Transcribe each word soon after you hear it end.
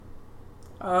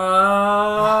What's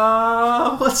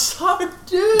up,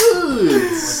 dudes?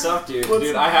 What's up, dude?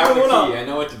 Dude, I have the key. I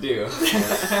know what to do.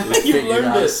 You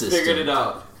learned it. Figured it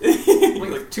out.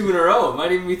 like 2 in a row. It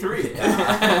might even be 3.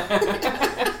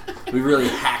 Yeah. We really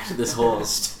hacked this whole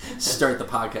start the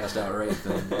podcast out right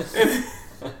thing.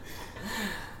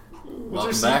 What's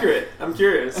your secret? I'm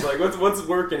curious. Like, what's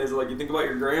working? Is it like you think about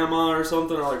your grandma or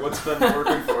something, or like what's been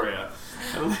working for you?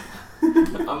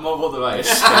 A mobile device.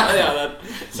 That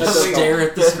Stare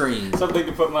at the screen. Something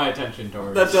to put my attention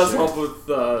towards. That does help with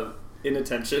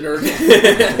inattention, or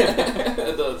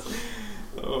it does.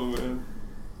 Oh man,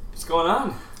 what's going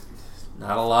on?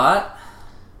 Not a lot.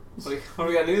 What do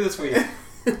we got new this week?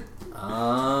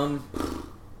 I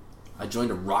joined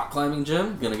a rock climbing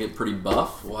gym. Gonna get pretty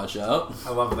buff. Watch out.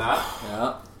 I love that.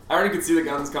 Yeah. I already could see the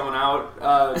guns coming out.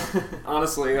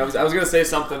 Honestly, I was gonna say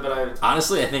something, but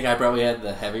Honestly, I think I probably had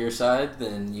the heavier side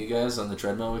than you guys on the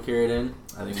treadmill we carried in.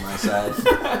 I think my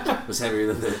side was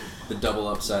heavier than the double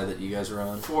up side that you guys were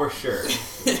on. For sure.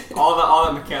 all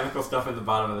the mechanical stuff at the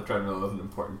bottom of the treadmill isn't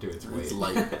important to its weight. It's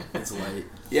light. It's light.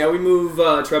 Yeah, we move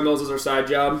treadmills as our side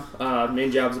job.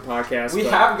 Main job is a podcast. We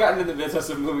have gotten into the business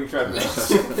of moving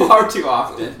treadmills far too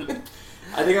often.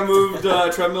 I think I moved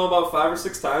treadmill about 5 or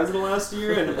 6 times in the last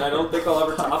year, and I don't think I'll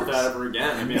ever top that ever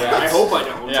again. I mean, I hope I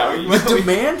don't. Yeah, the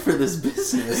demand for this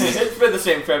business it's for the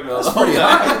same treadmill. It's pretty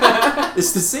high.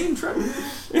 It's the same treadmill.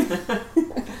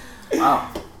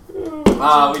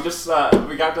 Wow. We just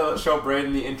we got to show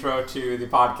Braden the intro to the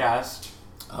podcast.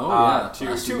 Oh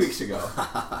yeah, 2 weeks ago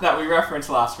that we referenced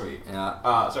last week.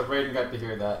 Yeah. So Braden got to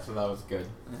hear that, so that was good.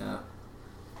 Yeah.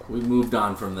 We moved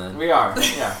on from then. We are.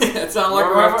 Yeah. It's not like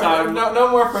we're time. No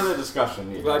more further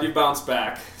discussion. Either. Glad you bounced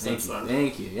back Thank since you. then.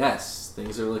 Thank you. Yes,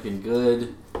 things are looking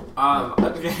good. Okay,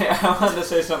 I wanted to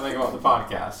say something about the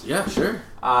podcast. Yeah, sure.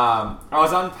 I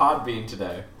was on Podbean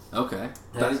today. Okay.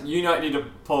 You might need to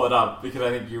pull it up because I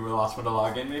think you were the last one to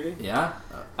log in, maybe. Yeah.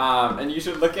 And you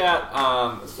should look at.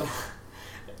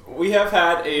 We have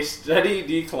had a steady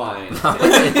decline in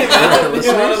the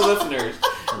amount of listeners.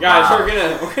 Guys, Wow.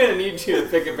 we're gonna need you to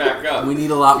pick it back up. We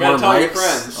need a lot more tell your likes,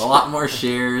 friends. a lot more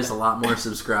shares, a lot more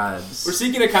subscribes. We're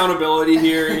seeking accountability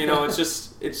here. You know, it's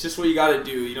just what you got to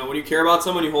do. You know, when you care about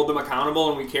someone, you hold them accountable,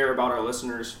 and we care about our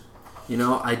listeners. You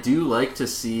know, I do like to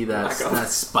see that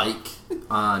spike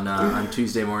on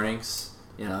Tuesday mornings.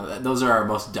 You know, those are our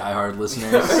most diehard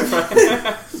listeners.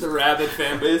 It's a rabid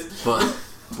fan base. But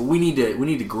we need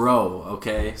to grow.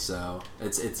 Okay, so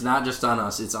it's not just on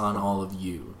us; it's on all of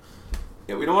you.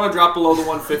 Yeah, we don't want to drop below the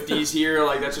 150s here.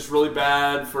 Like, that's just really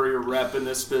bad for your rep in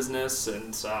this business.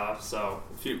 And so,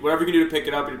 whatever you can do to pick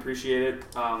it up, we'd appreciate it.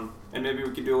 And maybe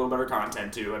we can do a little better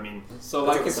content too. I mean, so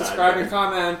like and subscribe and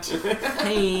comment.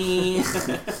 Hey. I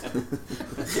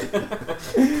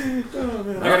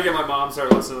gotta get my mom to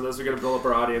start listening to this. We gotta build up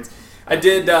our audience. I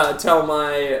did tell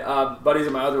my buddies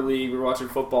in my other league we were watching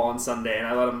football on Sunday, and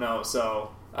I let them know.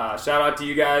 So shout out to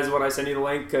you guys when I send you the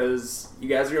link, because you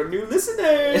guys are our new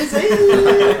listeners. Hey!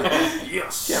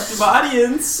 Yes. Captive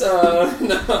audience. No.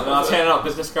 I was handing out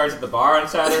business cards at the bar on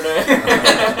Saturday.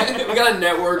 We gotta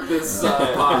network this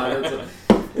pod.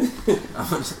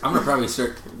 I'm gonna probably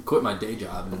quit my day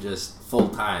job and just full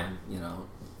time. You know.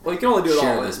 Well, you can only do it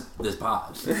all. This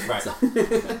pod. Right.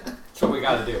 That's what we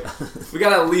got to do. We got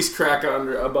to at least crack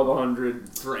above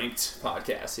 100 ranked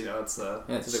podcasts. You know, it's a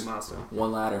big milestone.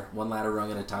 One ladder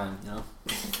rung at a time. You know.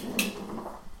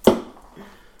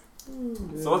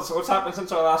 So what's happened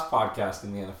since our last podcast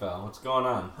in the NFL? What's going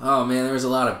on? Oh man, there was a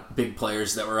lot of big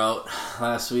players that were out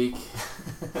last week.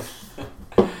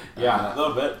 Yeah, a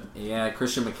little bit. Yeah,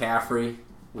 Christian McCaffrey.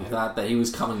 We thought that he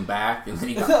was coming back, and then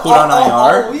he got put on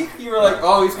IR. All week you were like,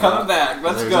 oh, he's coming back.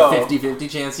 Let's go. There's a 50-50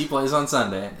 chance he plays on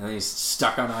Sunday, and then he's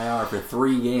stuck on IR for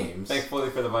 3 games. Thankfully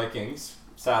for the Vikings.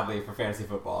 Sadly for fantasy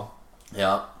football.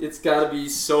 Yeah. It's got to be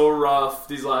so rough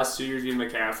these last 2 years being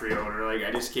McCaffrey owner. Like,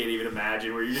 I just can't even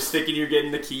imagine where you're just thinking you're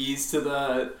getting the keys to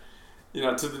the... You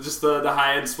know, to the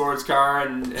high-end sports car,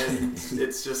 and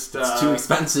it's just... it's too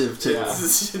expensive to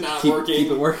it's not working.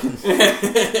 Keep it working.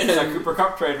 It's a Cooper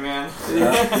Cup trade, man.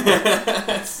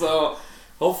 Yeah. So,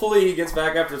 hopefully he gets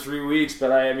back after 3 weeks,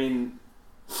 but I mean,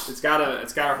 it's gotta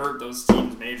hurt those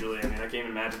teams majorly. I mean, I can't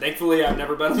even imagine. Thankfully, I've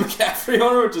never been a McCaffrey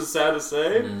owner, which is sad to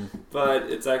say,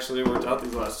 but it's actually worked out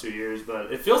these last 2 years.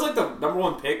 But it feels like the number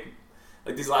 1 pick...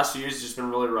 Like, these last 2 years, it's just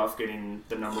been really rough getting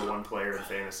the number 1 player in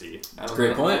fantasy. That's a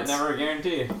great point. Never a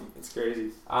guarantee. It's crazy.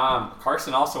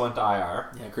 Carson also went to IR.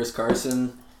 Yeah, Chris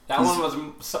Carson. That one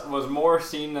was more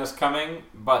seen as coming,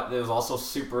 but it was also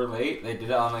super late. They did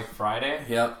it on, like, Friday.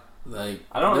 Yep. Like,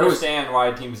 I don't understand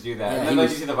why teams do that. Yeah, and then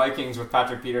you see the Vikings with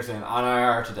Patrick Peterson on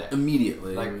IR today.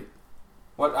 Immediately. Like,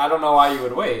 What? I don't know why you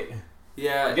would wait.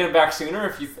 Yeah, Get him back sooner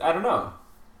if you. I don't know.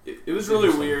 It was really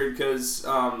weird because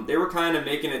they were kind of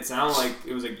making it sound like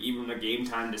it was even a game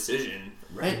time decision.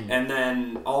 Right. And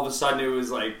then all of a sudden it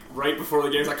was like right before the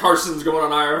game, it's like Carson's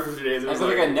going on IR for 3 days. It was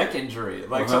like a neck injury,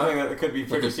 like something that could be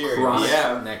pretty serious.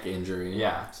 Chronic neck injury.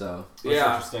 Yeah. So that's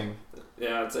interesting.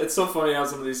 Yeah, it's so funny how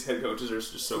some of these head coaches are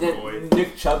just so coy.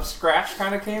 Nick Chubb's scratch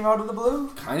kind of came out of the blue.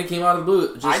 Kind of came out of the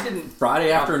blue. Just I didn't.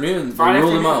 Friday afternoon. They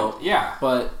ruled him out. Yeah.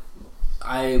 But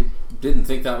I didn't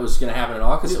think that was going to happen at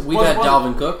all because we've had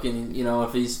Dalvin Cook, and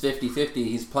if he's 50-50,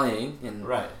 he's playing, and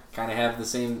kind of have the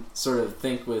same sort of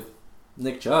think with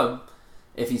Nick Chubb.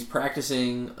 If he's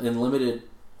practicing in limited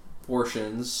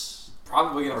portions,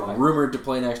 probably going to play. Rumored to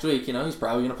play next week, he's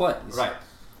probably going to play. Right.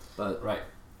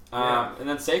 And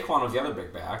then Saquon was the other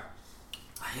big back.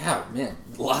 Yeah, man,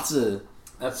 lots of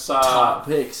top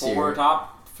picks here. 4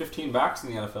 top 15 backs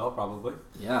in the NFL, probably.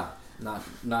 Yeah, not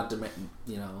to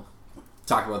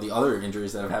talk about the other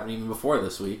injuries that have happened even before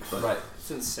this week. But.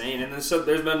 It's insane. And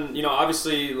there's been,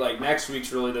 obviously, like, next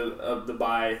week's really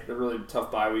the really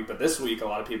tough bye week. But this week, a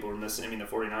lot of people were missing. I mean, the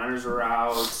 49ers were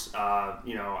out.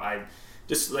 I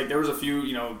just, like, there was a few,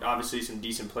 obviously some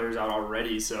decent players out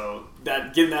already. So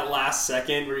getting that last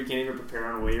second where you can't even prepare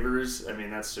on waivers, I mean,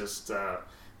 that's just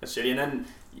that's shitty. And then,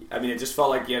 I mean, it just felt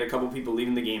like you had a couple people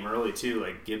leaving the game early, too,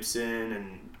 like Gibson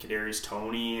and Kadarius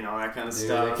Toney and all that kind of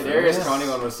stuff. The Kadarius Toney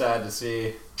one was sad to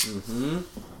see. Mm-hmm.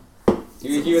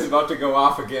 He was about to go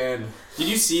off again. Did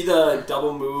you see the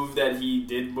double move that he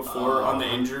did before on the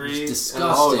injury?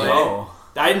 Disgusting.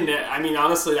 I mean,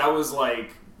 honestly, that was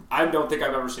like, I don't think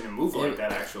I've ever seen a move like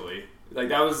that, actually. Like,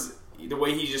 that was, the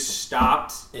way he just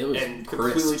stopped and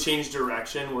completely changed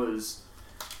direction was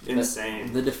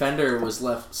insane. The defender was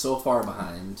left so far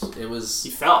behind. He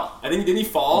fell. I think, didn't he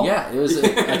fall? Yeah, it was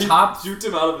a top juked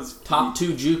him out of his feet. Top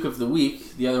 2 juke of the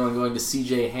week. The other one going to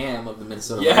CJ Ham of the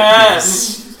Minnesota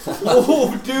Yes!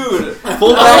 Oh, dude.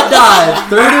 Fullback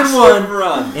dive, 3rd and 1.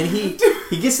 Run. And he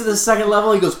gets to the second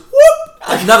level, he goes, whoop!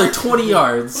 Another 20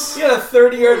 yards. He had a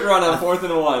 30-yard run on 4th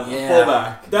and 1. Yeah.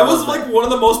 Fullback. That was like one of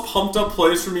the most pumped up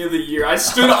plays for me of the year. I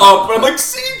stood up and I'm like,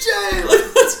 CJ!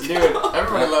 Like, let's go! Dude,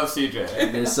 everybody loves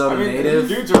CJ. Minnesota native.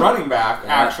 Dude's a running back,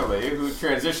 actually, who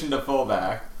transitioned to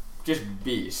fullback. Just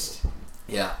beast.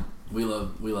 Yeah. We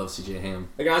love CJ Ham.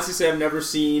 I can honestly say I've never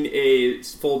seen a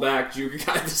fullback juke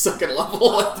guy at the second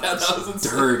level like that. That was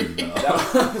insane. Dirty, though.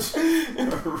 That was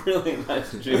a really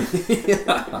nice juke.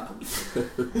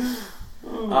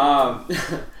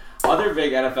 Other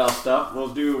big NFL stuff.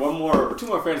 We'll do 2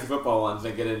 more fantasy football ones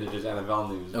and get into just NFL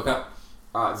news. Okay.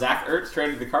 Zach Ertz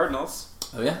traded to the Cardinals.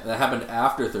 Oh yeah, that happened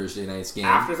after Thursday night's game. It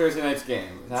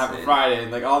happened Friday,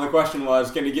 and all the question was,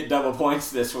 can he get double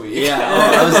points this week? Yeah,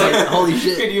 I was like, holy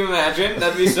shit. Could you imagine?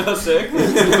 That'd be so sick.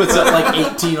 He puts up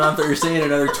like 18 on Thursday and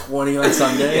another 20 on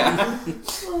Sunday. Yeah.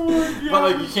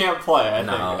 But you can't play, I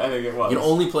think it was. You can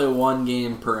only play 1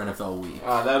 game per NFL week.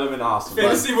 That would have been awesome.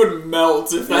 Fantasy would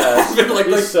melt if that happened. Like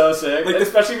so sick.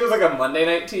 Especially if it was like a Monday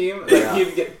night team.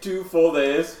 He'd get 2 full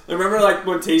days. I remember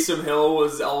when Taysom Hill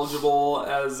was eligible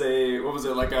as a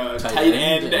tight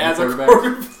end as a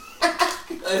quarterback.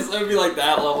 It would be like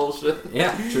that level shit.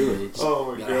 Yeah, truly.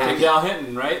 Oh my god. Kendall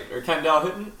Hinton, right? Or Kendall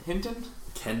Hinton?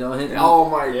 Kendall Hinton. Oh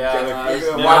my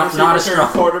god. Not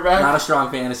a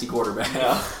strong fantasy quarterback.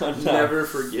 No. Never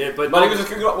forget. But he was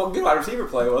a good wide receiver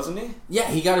play, wasn't he? Yeah,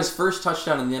 he got his first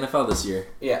touchdown in the NFL this year.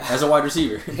 Yeah. As a wide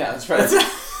receiver. Yeah, that's right.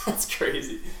 That's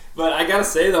crazy. But I gotta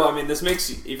say though, I mean, this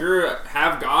makes if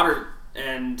have Goddard,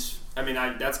 and I mean,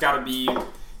 that's gotta be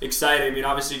exciting. I mean,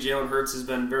 obviously Jalen Hurts has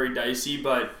been very dicey,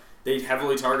 but they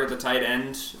heavily target the tight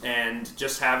end, and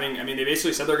just having, I mean, they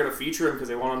basically said they're going to feature him because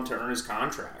they want him to earn his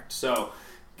contract. So,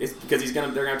 because they're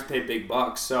going to have to pay big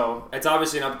bucks. So, it's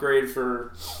obviously an upgrade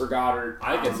for Goddard.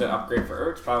 I think it's an upgrade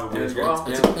for Ertz probably as well.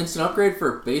 It's an upgrade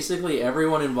for basically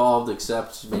everyone involved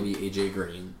except maybe AJ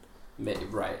Green.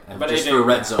 Right. But just for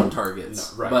red zone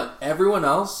targets. No, right. But everyone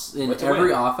else in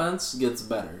every offense gets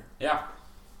better. Yeah.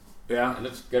 Yeah. And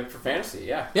it's good for fantasy.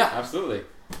 Yeah. Yeah. Absolutely.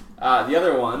 The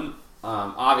other one,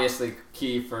 obviously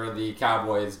key for the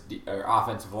Cowboys'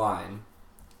 offensive line,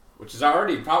 which is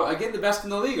already probably, again, the best in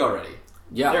the league already.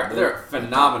 Yeah. They're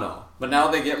phenomenal. But now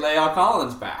they get La'el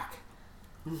Collins back.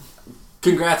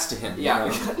 Congrats to him.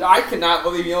 Yeah. I cannot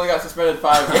believe he only got suspended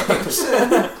 5 games.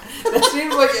 That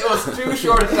seems like it was too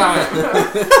short a time.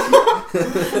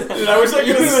 Dude, I wish I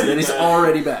could have And he's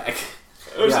already back.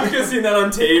 I wish I could have seen that on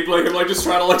tape, like him just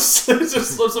trying to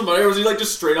just slip some money, or was he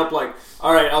just straight up like,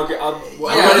 all right, I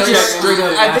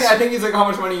think he's like, how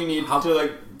much money you need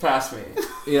to pass me?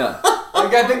 Yeah.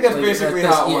 I think that's basically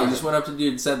how it Yeah, went. he just went up to the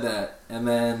dude and said that, and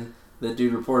then the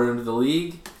dude reported him to the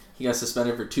league. he got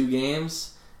suspended for 2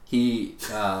 games. He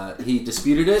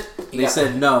disputed it. They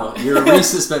said, no, you're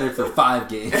re-suspended for 5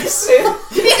 games. How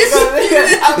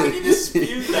can you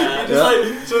dispute that?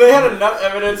 So they had enough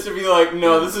evidence to be like,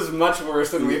 no, this is much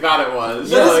worse than we thought it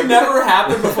was. That has never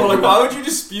happened before. Like, why would you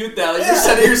dispute that? Like, you're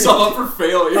setting yourself up for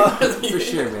failure. For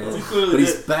sure, man. But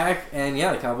he's back, and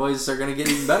the Cowboys are going to get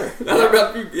even better.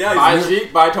 Bye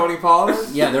Zeke, bye Tony Pollard.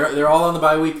 Yeah, they're all on the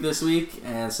bye week this week,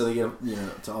 and so they get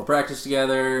to all practice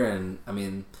together, and I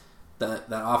mean. That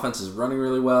offense is running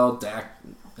really well. Dak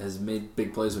has made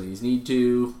big plays when he's need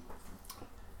to.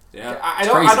 Yeah, I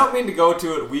don't mean to go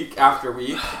to it week after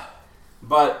week,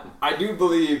 but I do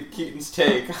believe Keaton's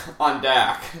take on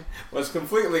Dak was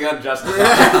completely unjustified.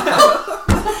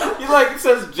 He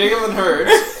says Jalen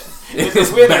Hurts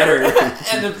is a winner better.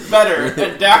 And it's better,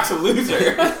 and Dak's a loser.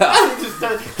 He just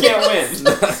can't win.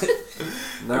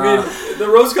 I mean, the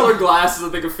rose-colored glasses, I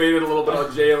think, have faded a little bit on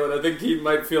Jalen. I think he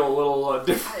might feel a little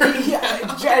different.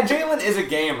 Jalen is a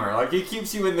gamer. Like, he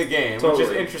keeps you in the game, which is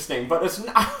interesting. But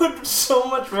I would so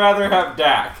much rather have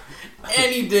Dak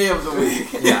any day of the week.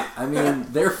 Yeah, I mean,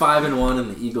 they're 5-1,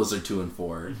 and the Eagles are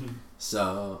 2-4.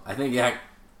 So I think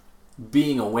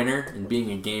being a winner and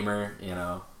being a gamer,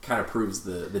 kind of proves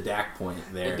the Dak point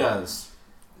there. It does.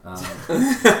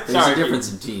 There's a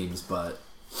difference in teams, but.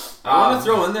 I want to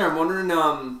throw in there, I'm wondering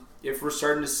if we're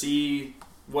starting to see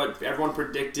what everyone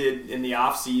predicted in the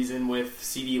offseason with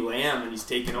CeeDee Lamb, and he's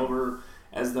taken over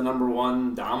as the number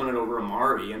 1 dominant over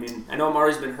Amari. I mean, I know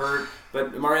Amari's been hurt,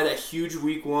 but Amari had that huge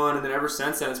week 1, and then ever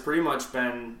since then, it's pretty much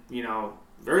been,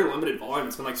 very limited volume.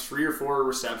 It's been like 3 or 4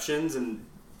 receptions, and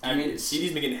I mean,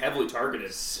 CeeDee's been getting heavily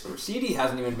targeted. CeeDee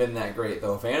hasn't even been that great,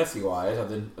 though, fantasy-wise,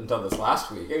 until this last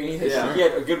week. I mean, he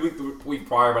had a good week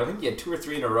prior, but I think he had 2 or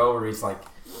 3 in a row where he's like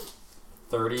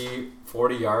 30,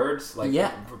 40 yards.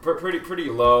 Pretty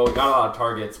low. Got a lot of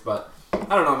targets, but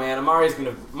I don't know, man. Amari's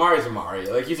Amari.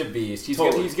 Like, he's a beast. He's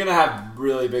gonna have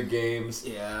really big games.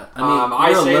 Yeah.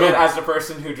 I say that as the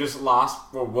person who just lost,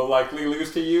 or will likely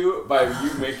lose to you by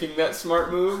you making that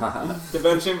smart move to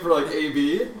bench him for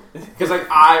AB. Because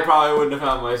I probably wouldn't have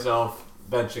found myself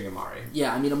benching Amari.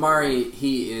 Yeah, I mean, Amari,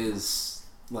 he is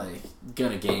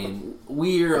gonna gain.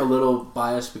 We're a little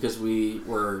biased because we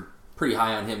were pretty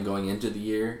high on him going into the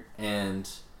year, and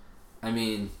I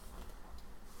mean,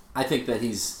 I think that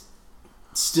he's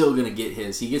still gonna get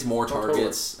his. He gets more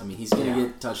targets. I mean, he's gonna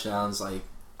get touchdowns. I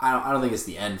don't think it's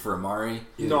the end for Amari.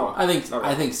 No, I think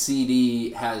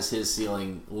CeeDee has his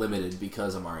ceiling limited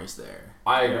because Amari's there.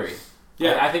 I agree.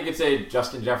 Yeah, I think it's a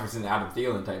Justin Jefferson, Adam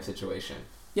Thielen type situation.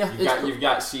 Yeah, you've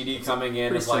got CeeDee coming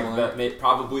in as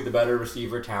probably the better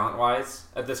receiver talent wise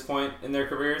at this point in their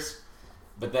careers.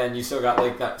 But then you still got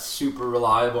that super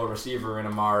reliable receiver in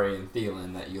Amari and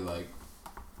Thielen that you are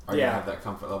gonna have that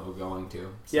comfort level going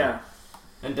to. So. Yeah,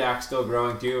 and Dak's still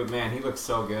growing too. But man, he looks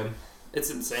so good. It's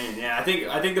insane. Yeah, I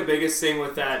think the biggest thing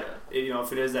with that,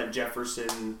 if it is that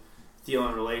Jefferson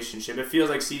Thielen relationship, it feels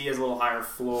like CeeDee has a little higher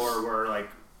floor where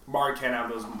Amari can have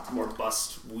those more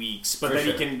bust weeks, but then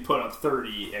he can put up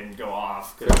 30 and go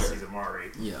off because he's Amari.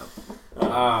 Yeah.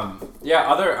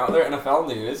 Other NFL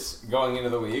news going into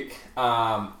the week.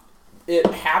 It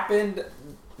happened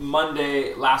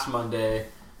last Monday,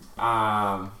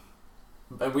 and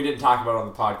we didn't talk about it on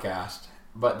the podcast,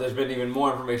 but there's been even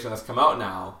more information that's come out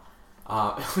now.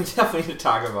 We definitely need to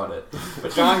talk about it.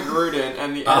 But John Gruden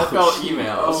and the NFL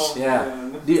emails.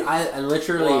 Man. Dude, I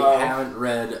literally haven't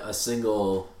read a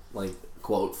single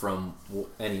quote from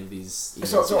any of these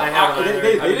emails. So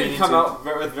they didn't come out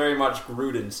with very much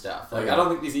Gruden stuff. I don't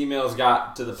think these emails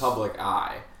got to the public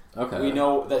eye. Okay. We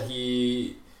know that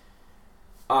he...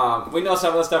 we know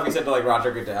some of the stuff he said to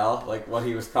Roger Goodell, what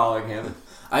he was calling him.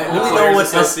 I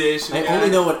only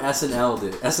know what SNL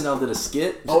did. SNL did a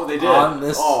skit they did. On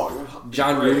this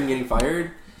John Gruden getting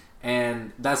fired,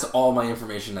 and that's all my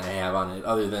information I have on it,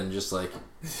 other than just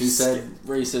he said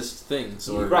racist things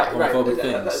or homophobic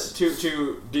things.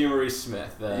 To DeMaurice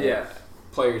Smith, the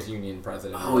Players Union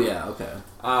president. Oh yeah, okay.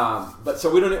 But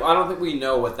so we don't. I don't think we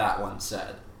know what that one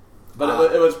said.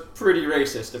 But it was pretty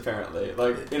racist, apparently.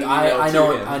 I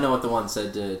know what the one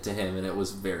said to him, and it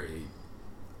was very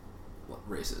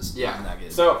racist. Yeah.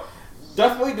 Negative. So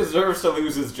definitely deserves to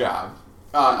lose his job.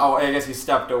 I guess he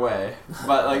stepped away.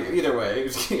 But either way,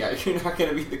 you're not going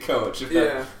to be the coach if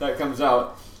that comes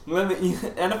out. When the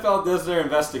NFL does their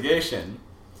investigation,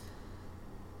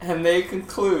 and they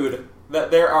conclude that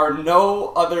there are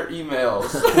no other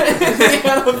emails in the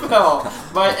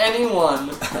NFL by anyone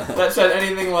that said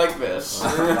anything like this.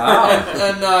 Wow.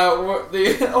 And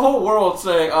the whole world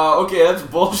saying, okay, that's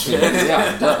bullshit.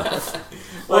 Yeah, duh.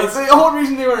 Like, the whole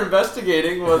reason they were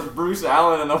investigating was Bruce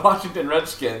Allen and the Washington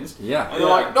Redskins. Yeah. And they're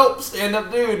like, nope,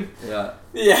 stand-up dude. Yeah.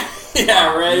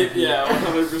 Yeah, right? Yeah,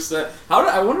 100%.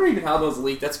 I wonder even how those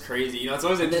leak. That's crazy. It's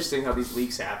always interesting how these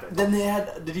leaks happen. Then they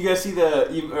had... Did you guys see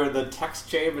the text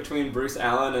chain between Bruce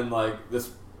Allen and, like, this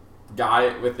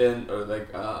guy within... Or,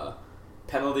 like,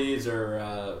 penalties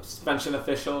or suspension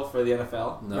official for the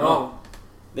NFL? No.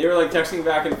 They were, like, texting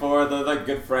back and forth. They're, like,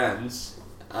 good friends.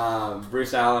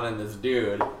 Bruce Allen and this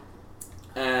dude.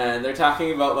 And they're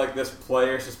talking about, like, this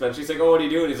player suspension. He's like, oh, what are you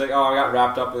doing? He's like, oh, I got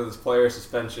wrapped up in this player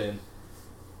suspension.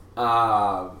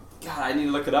 God, I need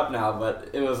to look it up now,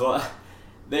 but it was like...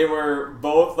 They were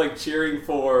both, like, cheering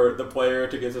for the player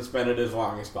to get suspended as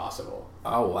long as possible.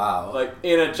 Oh, wow. Like,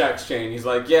 in a text chain. He's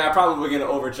like, yeah, probably going to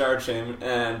overcharge him.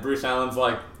 And Bruce Allen's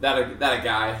like, that a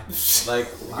guy. Like,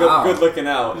 wow. good looking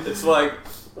out. It's like,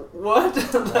 what?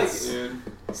 Like, dude.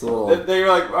 It's a little... They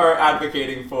are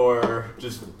advocating for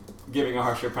just giving a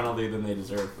harsher penalty than they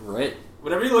deserve. Right.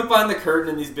 Whenever you look behind the curtain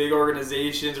in these big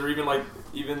organizations, or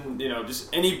even just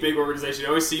any big organization, it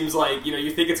always seems like,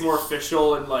 you think it's more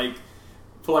official and, like,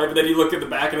 polite, but then you look at the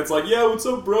back and it's like, yeah, what's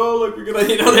up, bro? Like, we're gonna,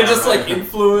 they just like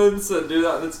influence and do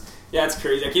that. And it's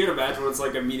crazy. I can't even imagine what it's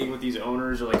like a meeting with these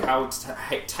owners, or like how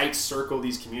tight circle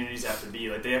these communities have to be.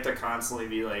 Like, they have to constantly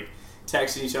be like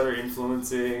texting each other,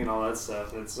 influencing, and all that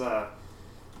stuff. And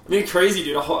it's crazy,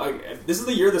 dude. This is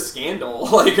the year of the scandal,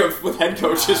 like with head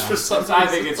coaches for some reason. I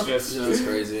think it's just it's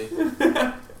crazy.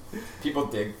 People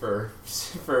dig for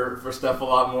stuff a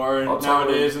lot more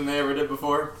nowadays than they ever did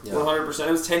before. 100%.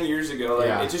 It was 10 years ago.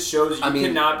 Like, it just shows you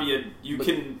cannot be you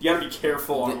gotta be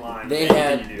careful online. They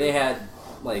had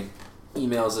like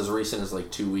emails as recent as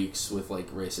like 2 weeks with like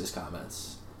racist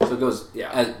comments. So it goes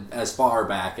as far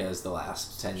back as the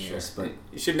last 10 years, but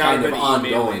you should not have been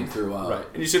ongoing throughout. Right,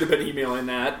 and you should have been emailing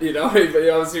that. He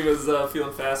obviously was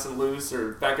feeling fast and loose,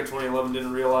 or back in 2011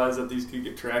 didn't realize that these could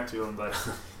get tracked to him, but.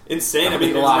 Insane. I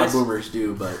mean, a lot of boomers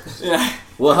do, but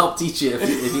we'll help teach you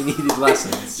if you needed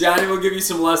lessons. Johnny will give you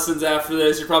some lessons after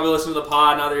this. You're probably listening to the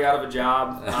pod now that you're out of a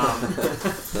job.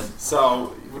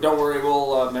 So don't worry,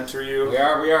 we'll mentor you. We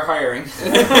are hiring. We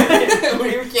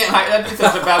can't hire. That'd be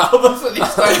such a bad publicity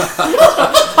stunt.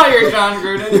 Hire John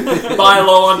Gruden. Buy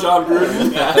low on John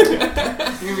Gruden.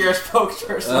 You're gonna be our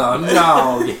spokesperson. Oh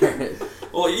no, Garret.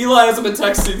 Well, Eli hasn't been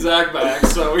texting Zach back,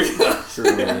 so we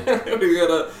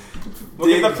gotta. We'll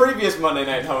get the previous Monday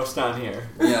night host on here.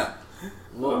 Yeah,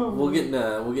 we'll get in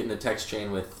a text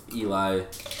chain with Eli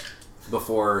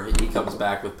before he comes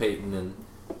back with Peyton, and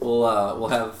we'll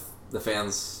have the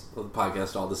fans of the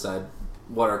podcast all decide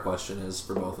what our question is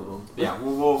for both of them. Yeah, I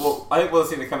think we'll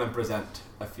just need to come and present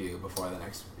a few before the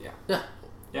next. Yeah.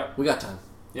 Yep. We got time.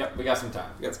 Yep, we got some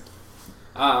time.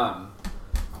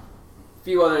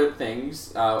 Few other things.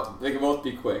 They can both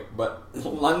be quick, but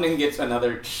London gets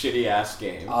another shitty ass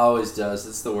game. Always does.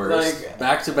 It's the worst. Like,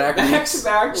 back-to-back weeks.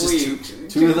 Back-to-back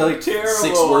weeks. Two of the like terrible.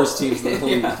 6 worst teams in the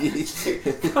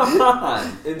league. Come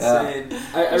on, insane.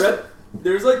 I read.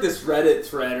 There's like this Reddit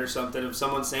thread or something of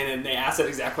someone saying it, and they asked that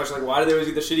exact question, like, why do they always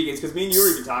get the shitty games? Because me and you were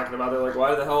even talking about it. They're like,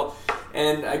 why the hell?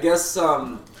 And I guess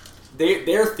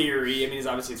their theory. I mean,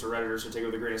 obviously it's a Redditor, so take it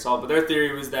with a grain of salt. But their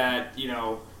theory was that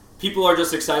people are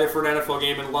just excited for an NFL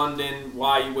game in London.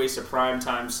 Why you waste a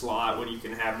primetime slot when you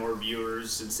can have more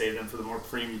viewers and save them for the more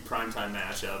primetime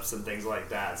matchups and things like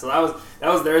that? So that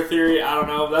was their theory. I don't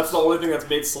know. That's the only thing that's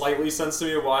made slightly sense to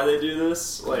me of why they do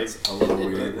this. Like, it's a little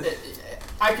weird.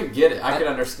 I could get it. I could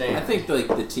understand. I think like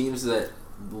the teams that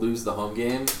lose the home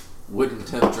game wouldn't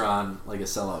have drawn like a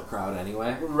sellout crowd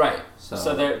anyway. Right.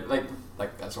 So they're like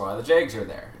that's why the Jags are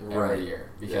there every year,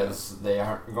 because they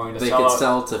aren't going to they sell could out.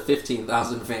 sell to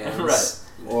 15,000 fans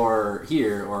right. or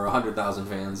here or 100,000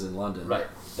 fans in London. Right.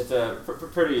 It's a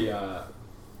pretty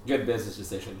good business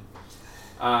decision.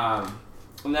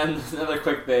 And then another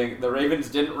quick thing: the Ravens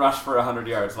didn't rush for 100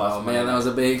 yards last. Oh man, that was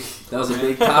a big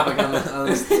topic on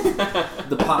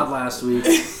the pod last week.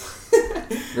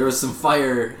 There was some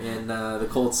fire in the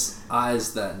Colts'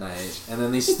 eyes that night, and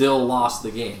then they still lost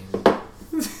the game.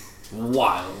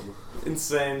 Wild.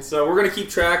 Insane. So we're going to keep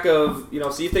track of,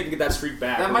 see if they can get that streak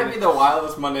back. That might be the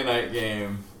wildest Monday night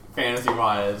game,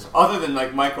 fantasy-wise, other than,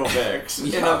 like, Michael Vick's,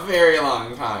 in a very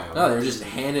long time. No, they were just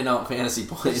handing out fantasy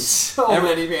points. So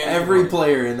many fantasy Every points.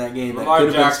 Player in that game Lamar that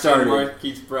could have been started.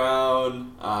 Marquise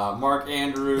Brown, Mark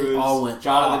Andrews, they all went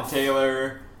Jonathan off.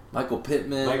 Taylor, Michael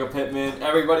Pittman.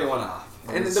 Everybody went off.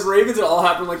 And the Ravens, it all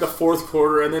happened in like the fourth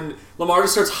quarter, and then Lamar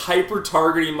just starts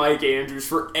hyper-targeting Mike Andrews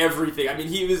for everything. I mean,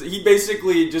 he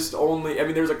basically just only,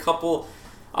 there was a couple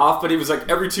off, but he was like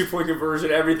every 2-point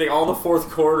conversion, everything, all in the fourth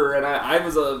quarter, and I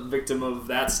was a victim of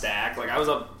that stack. Like, I was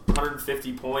up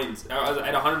 150 points. I was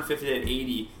at 150 at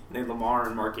 80, and they had Lamar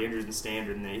and Mark Andrews and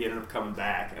Standard, and he ended up coming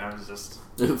back, and I was just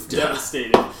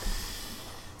devastated.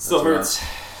 Still hurts.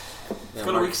 Let's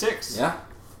go to week 6. Yeah.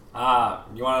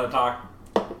 You want to talk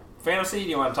fantasy? Do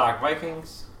you want to talk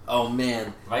Vikings? Oh,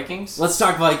 man. Vikings? Let's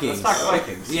talk Vikings. Let's talk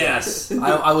Vikings. Yes.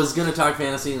 I was going to talk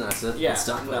fantasy, and I said, let's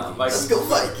talk Vikings. Let's go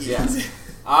Vikings. Yeah.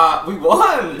 We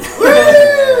won!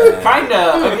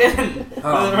 Kinda, again.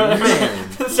 Oh, man.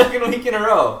 For the second week in a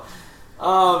row.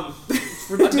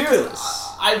 Ridiculous. Dude,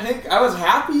 I think I was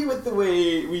happy with the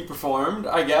way we performed,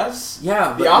 I guess.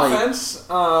 Yeah, the offense.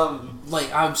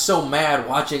 I'm so mad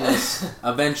watching us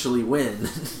eventually win.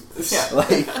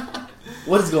 Yeah.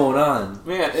 What is going on?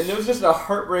 Man, and it was just a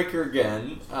heartbreaker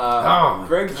again.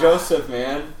 Greg God. Joseph,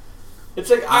 man. It's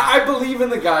like, I believe in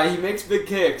the guy. He makes big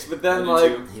kicks, but then,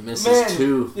 he misses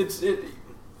 2.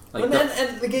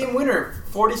 And the game winner,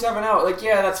 47 out.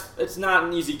 It's not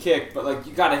an easy kick, but,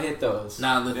 you gotta hit those.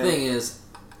 Now, the thing is,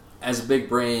 as a big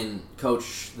brain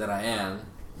coach that I am,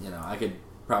 I could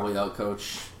probably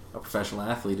outcoach a professional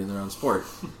athlete in their own sport.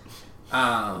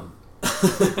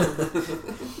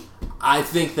 I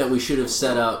think that we should have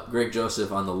set up Greg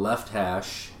Joseph on the left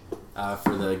hash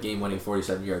for the game-winning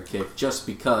 47-yard kick, just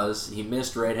because he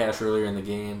missed right hash earlier in the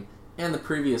game, and the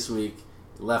previous week,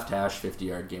 left hash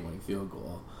 50-yard game-winning field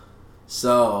goal.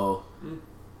 So,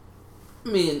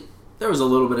 there was a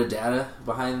little bit of data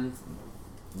behind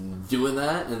doing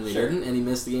that, and they didn't, and he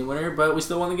missed the game winner, but we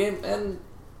still won the game, and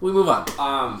we move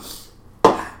on.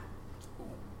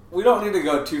 We don't need to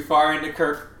go too far into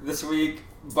Kirk this week,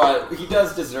 but he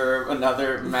does deserve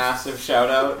another massive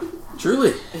shout-out.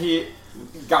 Truly. He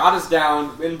got us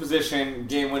down in position,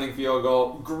 game-winning field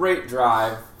goal, great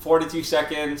drive, 42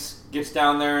 seconds, gets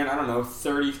down there in,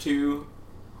 32,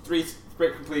 3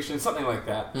 great completion, something like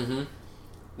that. Mm-hmm.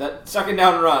 That second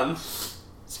down run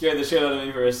scared the shit out of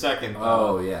me for a second.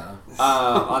 Oh, yeah.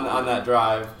 On that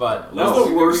drive. But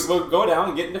no, we'll go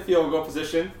down, get into field goal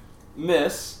position,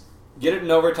 miss, get it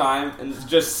in overtime, and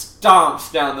just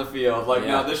stomps down the field.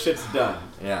 No, this shit's done.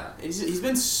 Yeah. He's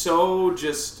been so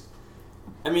just...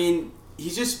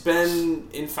 he's just been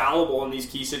infallible in these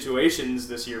key situations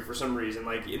this year for some reason.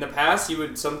 In the past, he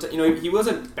would he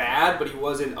wasn't bad, but he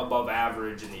wasn't above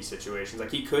average in these situations.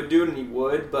 He could do it and he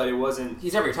would, but it wasn't.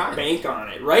 He's every time bank on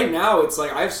it. Right now, it's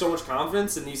I have so much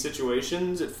confidence in these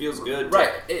situations. It feels good. Right,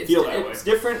 feel that way. It's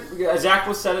different. Zach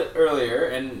was said it earlier,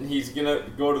 and he's gonna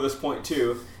go to this point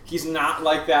too. He's not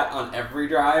like that on every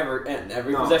drive or in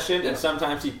every possession, and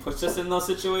sometimes he puts us in those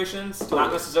situations. Totally.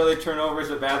 Not necessarily turnovers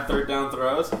or bad third down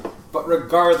throws, but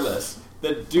regardless,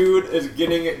 the dude is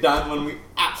getting it done when we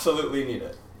absolutely need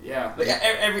it. Yeah,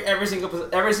 every single time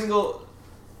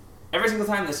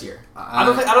this year. I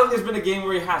don't think there's been a game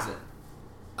where he hasn't.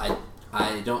 I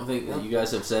don't think that you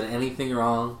guys have said anything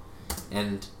wrong,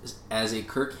 and as a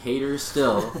Kirk hater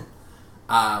still.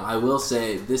 I will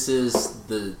say this is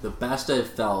the best I've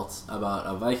felt about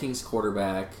a Vikings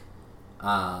quarterback,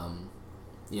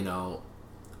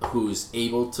 who's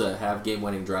able to have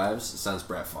game-winning drives since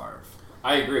Brett Favre.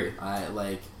 I agree.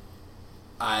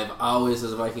 I've always,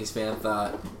 as a Vikings fan,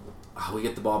 thought, we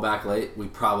get the ball back late, we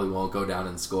probably won't go down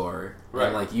and score.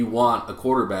 Right. And, you want a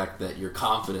quarterback that you're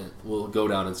confident will go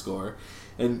down and score.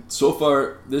 And so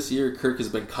far this year, Kirk has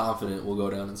been confident will go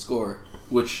down and score,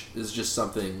 which is just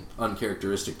something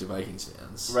uncharacteristic to Vikings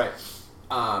fans. Right.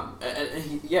 I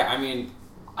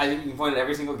think you pointed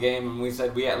every single game, and we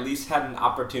said we at least had an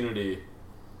opportunity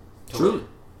to Truly. win.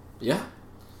 Yeah.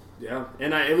 Yeah.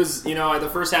 And it was, the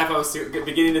first half I was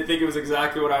beginning to think it was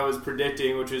exactly what I was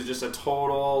predicting, which was just a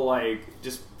total,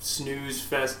 just snooze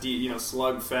fest,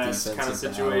 slug fest kind of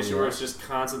situation where it's just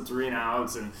constant 3 and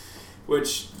outs, and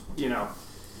which,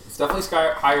 It's definitely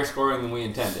higher scoring than we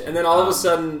intended. And then all of a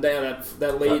sudden,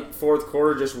 that late fourth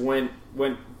quarter just went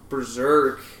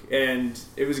berserk, and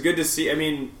it was good to see.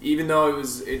 Even though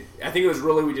I think it was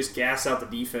really we just gassed out the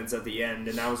defense at the end,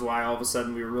 and that was why all of a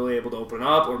sudden we were really able to open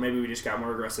up, or maybe we just got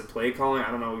more aggressive play calling.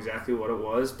 I don't know exactly what it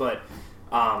was, but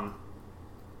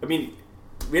we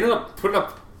ended up putting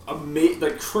up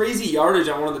crazy yardage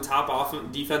on one of the top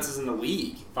defenses in the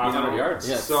league. 500 yards.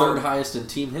 Yeah, third highest in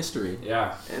team history.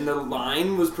 Yeah. And the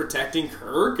line was protecting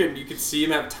Kirk, and you could see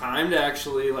him have time to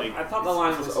actually, I thought the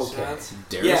line was okay.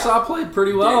 Darisaw played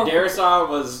pretty well. Darisaw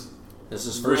was... This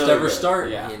is his first ever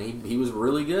start, and he was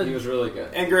really good. He was really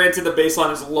good. And granted, the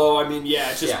baseline is low.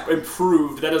 It's just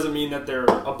improved. That doesn't mean that they're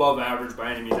above average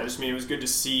by any means. I just mean it was good to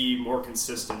see more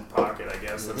consistent pocket, I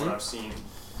guess, than what I've seen.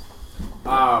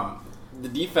 The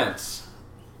defense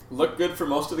looked good for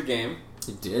most of the game.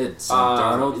 He did. Sam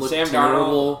Darnold looked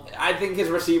terrible. I think his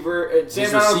receivers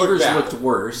looked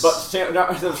worse. But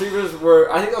the receivers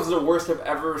were... I think that was the worst I've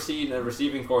ever seen a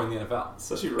receiving core in the NFL.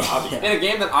 Especially Robbie. In a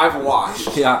game that I've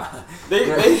watched. Yeah.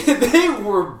 They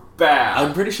were bad.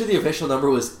 I'm pretty sure the official number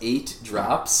was 8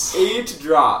 drops. 8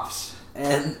 drops.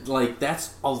 And, like,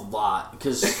 that's a lot.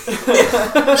 Because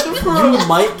you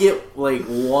might get, like,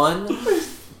 1...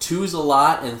 2's a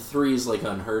lot, and 3's like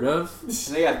unheard of.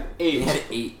 They had 8. They had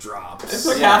 8 drops. It's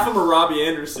like half of them are Robbie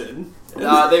Anderson.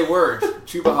 They were.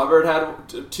 Chuba Hubbard had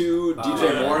 2.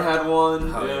 DJ Moore had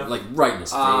 1. Like right in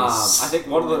his face. I think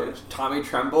one of the Tommy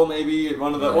Tremble maybe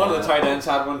one of the tight ends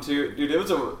had 1 too. Dude,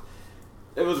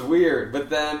 it was weird.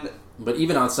 But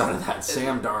even outside of that,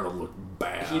 Sam Darnold looked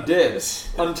bad. He did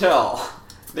until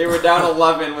they were down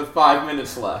 11 with 5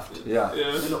 minutes left. Yeah.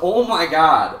 And oh my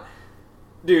god.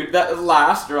 Dude, that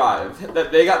last drive,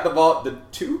 that they got the ball, the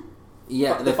 2?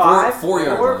 Yeah, the 5?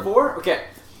 4-yard line. 4? Okay.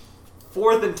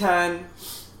 4th and 10,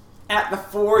 at the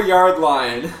 4-yard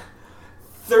line,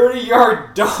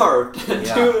 30-yard dart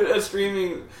to a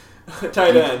streaming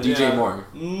tight end. DJ Moore.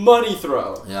 Money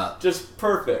throw. Yeah. Just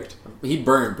perfect. He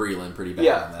burned Breland pretty bad.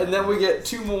 Yeah, and then we get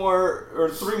 3 more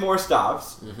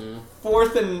stops. Mm-hmm.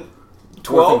 4th and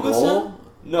 12 4th and goal?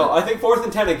 No, I think 4th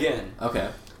and 10 again.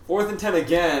 Okay. 4th and 10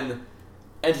 again.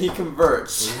 And he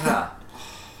converts. Yeah.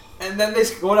 And then they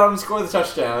go down and score the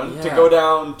touchdown to go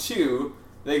down 2.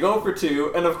 They go for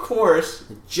 2, and of course,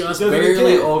 just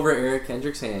barely over Eric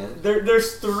Kendrick's hand.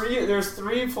 There's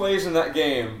three plays in that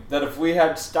game that if we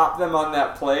had stopped them on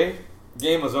that play,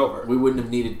 game was over. We wouldn't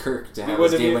have needed Kirk to have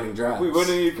his game-winning drives. We wouldn't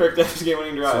have needed Kirk to have his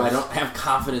game-winning drives. So I don't have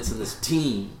confidence in this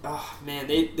team. Oh, man,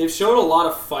 they've showed a lot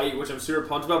of fight, which I'm super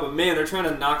pumped about, but man, they're trying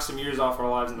to knock some years off our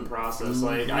lives in the process.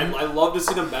 Mm-hmm. Like, I love to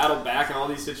see them battle back in all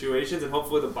these situations, and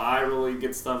hopefully the bye really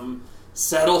gets them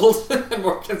settled and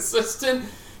more consistent.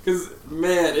 Because,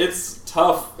 man, it's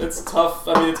tough. It's tough.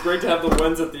 I mean, it's great to have the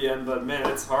wins at the end, but, man,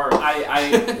 it's hard.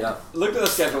 I looked at the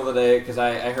schedule today because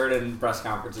I heard in press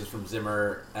conferences from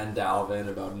Zimmer and Dalvin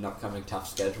about an upcoming tough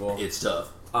schedule. It's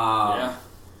tough.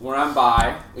 Where I'm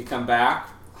by, we come back,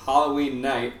 Halloween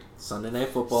night. Sunday Night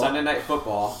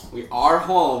Football. We are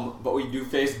home, but we do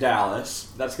face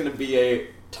Dallas. That's going to be a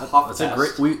tough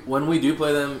test. When we do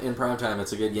play them in primetime,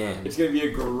 it's a good game. It's going to be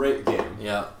a great game.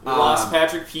 Yeah. We lost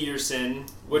Patrick Peterson,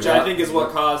 which I think is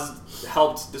what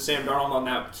helped Sam Darnold on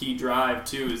that key drive,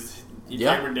 too, is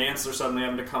Cameron Dantzler suddenly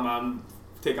having to come out and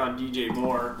take on DJ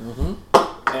Moore. Mm-hmm.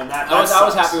 And I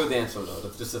was happy with Dantzler,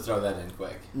 though, just to throw that in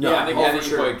quick. No, I think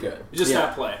he played good. Just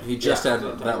that play. He just had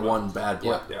that one bad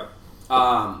play.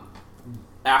 Yeah.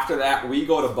 After that, we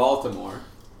go to Baltimore.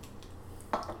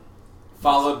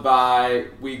 Followed by,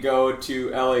 we go to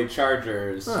LA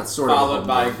Chargers. Followed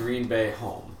by Green Bay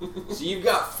home. So you've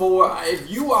got 4. If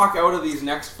you walk out of these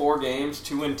next 4 games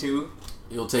 2-2,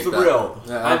 you'll take thrilled.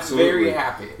 that. I'm very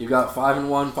happy. You got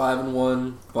 5-1,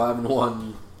 5-1,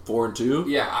 5-1, 4-2.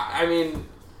 Yeah, I mean,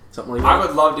 something like that. I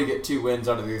would love to get 2 wins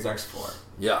out of these next 4.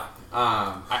 Yeah.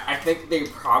 I think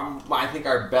I think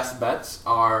our best bets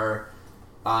are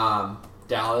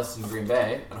Dallas and Green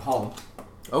Bay at home.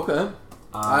 Okay.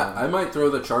 I might throw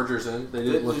the Chargers in. They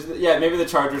didn't look... Yeah, maybe the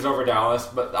Chargers over Dallas,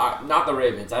 but not the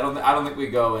Ravens. I don't think we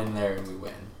go in there and we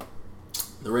win.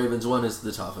 The Ravens one is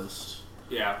the toughest.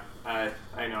 Yeah, I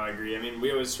know, I agree. I mean,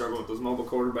 we always struggle with those mobile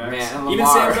quarterbacks. Man, even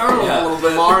Sam Darnold a little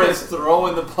bit. Lamar is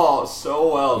throwing the ball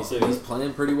so well. He's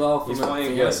playing pretty well from a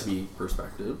fantasy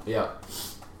perspective. Yeah.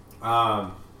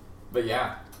 But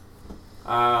yeah.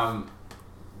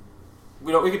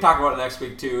 We could talk about it next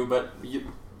week too, but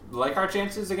like our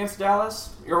chances against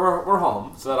Dallas? We're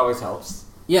home, so that always helps.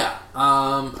 Yeah.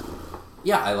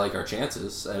 I like our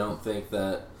chances. I don't think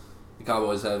that the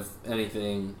Cowboys have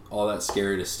anything all that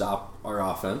scary to stop our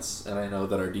offense, and I know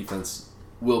that our defense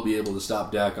will be able to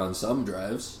stop Dak on some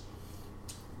drives,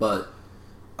 but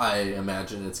I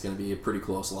imagine it's going to be a pretty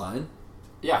close line.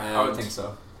 Yeah, I would think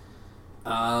so.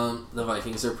 The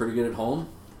Vikings are pretty good at home.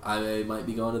 I might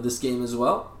be going to this game as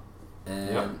well.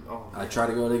 And I try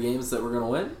to go to games that we're going to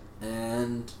win,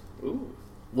 and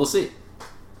we'll see.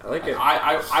 I like it.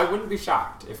 I wouldn't be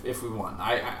shocked if we won.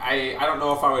 I don't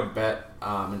know if I would bet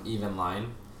an even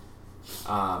line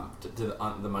on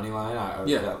the money line on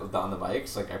the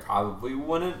Vikes. Like, I probably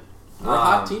wouldn't. We're a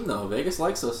hot team, though. Vegas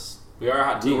likes us. We are a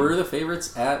hot team. We were the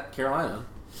favorites at Carolina.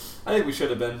 I think we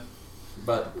should have been,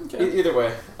 but either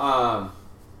way.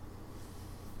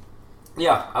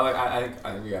 Yeah, I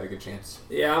think we got a good chance.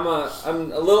 Yeah, I'm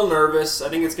a little nervous. I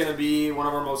think it's going to be one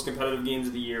of our most competitive games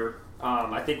of the year.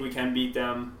 I think we can beat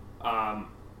them.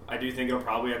 I do think it'll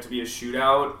probably have to be a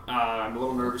shootout. I'm a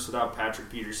little nervous without Patrick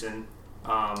Peterson.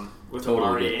 With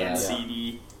Amari and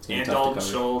CD. It's and Dalton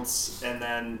Schultz, and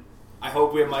then I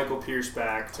hope we have Michael Pierce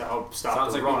back to help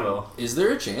stop the run. Is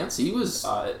there a chance? He was...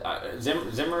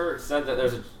 Zimmer said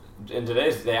that in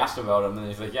today's, they asked him about him, and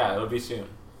he's like, yeah, it'll be soon.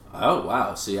 Oh,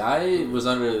 wow. See, I was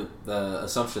under the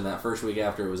assumption that first week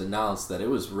after it was announced that it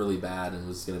was really bad and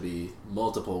was going to be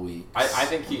multiple weeks. I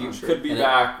think he could be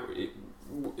back.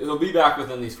 He'll be back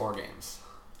within these 4 games.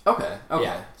 Okay.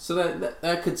 Yeah. So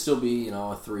that could still be,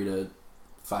 a 3 to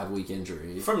 5 week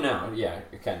injury. From now, yeah,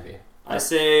 it can be. I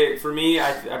say, for me,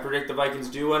 I predict the Vikings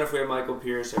do win if we have Michael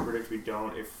Pierce. I predict we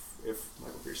don't if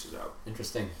Michael Pierce is out.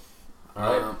 Interesting.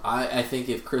 All right. I think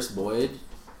if Chris Boyd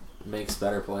makes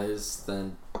better plays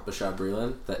than Bashaud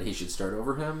Breeland, that he should start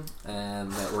over him,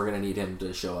 and that we're going to need him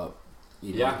to show up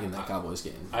in that Cowboys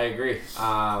game. I agree.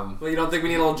 Well, you don't think we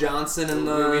need a little Johnson in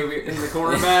the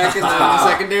cornerback in the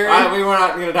secondary? We were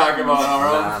not going to talk about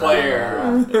our own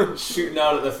player shooting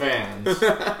out at the fans.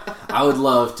 I would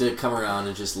love to come around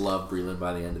and just love Breeland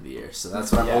by the end of the year. So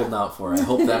that's what I'm holding out for. I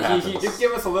hope that happens. He did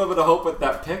give us a little bit of hope with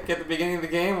that pick at the beginning of the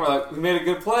game. We're like, we made a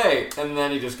good play, and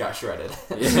then he just got shredded.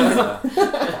 Yeah.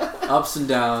 Ups and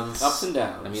downs. Ups and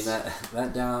downs. I mean,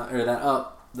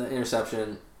 the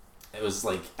interception, it was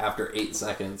like after 8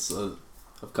 seconds of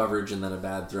coverage and then a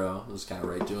bad throw. It was kind of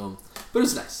right to him. But it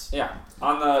was nice. Yeah.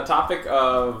 On the topic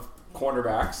of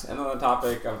cornerbacks and on the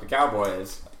topic of the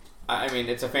Cowboys, I mean,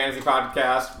 it's a fantasy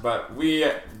podcast, but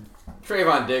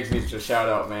Trayvon Diggs needs to shout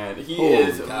out, man. He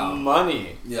is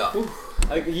money. Yeah.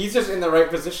 Like, he's just in the right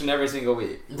position every single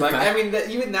week. Like, I mean,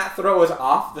 even that throw is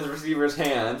off the receiver's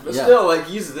hand, but still, like,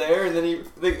 he's there, and then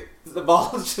the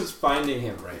ball is just finding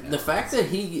him right now. The fact that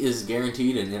he is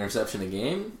guaranteed an interception a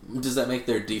game, does that make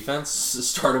their defense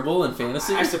startable in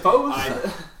fantasy? I suppose.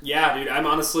 Yeah, dude.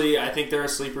 I think they're a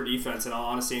sleeper defense, in all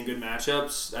honesty, in good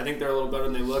matchups. I think they're a little better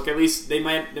than they look. At least they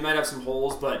might have some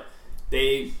holes, but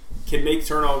they can make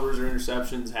turnovers or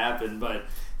interceptions happen. But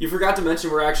you forgot to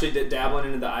mention we're actually dabbling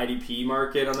into the IDP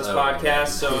market on this podcast, yeah.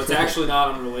 So it's actually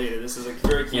not unrelated. This is a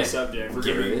very key subject.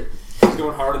 He's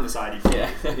going hard on this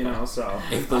IDP, so.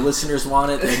 If the listeners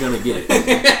want it, they're going to get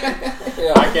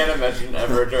it. I can't imagine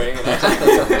ever doing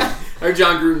that. Or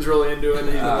John Gruden's really into it and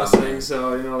he's listening,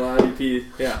 so, the IDP,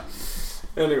 yeah.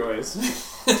 Anyways.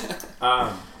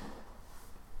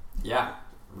 Yeah.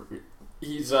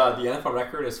 He's, the NFL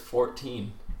record is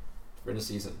 14 for the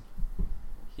season.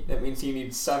 That means he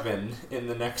needs 7 in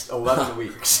the next 11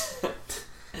 weeks. To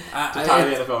tie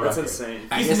the NFL record. That's insane.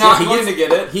 He's not going to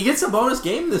get it. He gets a bonus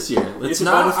game this year. It's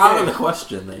not out of the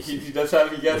question. He does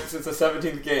have. He gets. It's a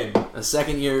 17th game. A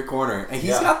second-year corner, and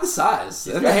he's got the size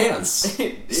and the hands.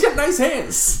 He's got nice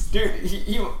hands, dude.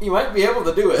 He might be able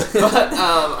to do it, but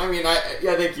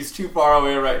I think he's too far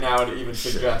away right now to even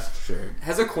suggest. Sure.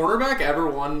 Has a cornerback ever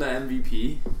won the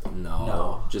MVP?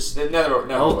 No. Just never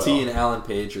LT and Alan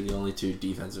Page are the only 2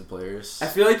 defensive players. I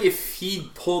feel like if he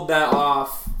pulled that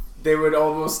off, they would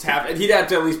almost have, and he'd have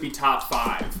to at least be top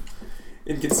 5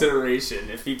 in consideration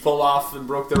if he pulled off and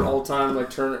broke their all-time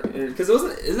turn. Because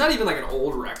it's not even an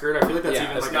old record. I feel like that's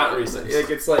even it's not recent.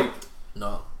 It's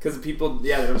no, because people they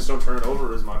just don't turn it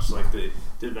over as much like they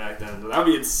did back then. That'd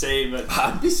be insane. But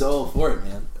I'd be so for it,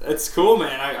 man. It's cool,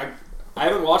 man. I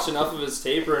haven't watched enough of his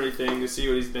tape or anything to see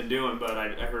what he's been doing, but I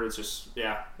heard it's just,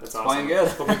 that's awesome. Playing good.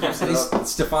 He's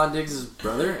Stephon Diggs'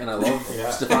 brother, and I love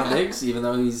Stephon Diggs, even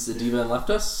though he's a diva and left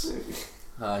us.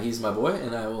 He's my boy,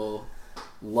 and I will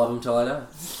love him till I die.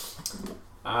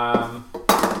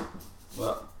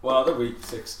 Well, what other week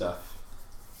 6 stuff?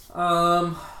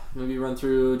 Maybe run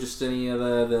through just any of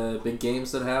the big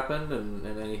games that happened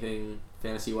and anything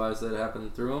fantasy-wise that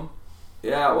happened through them.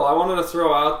 Yeah, well, I wanted to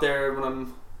throw out there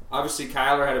obviously,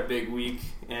 Kyler had a big week,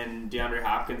 and DeAndre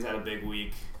Hopkins had a big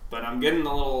week. But I'm getting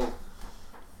a little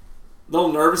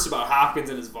nervous about Hopkins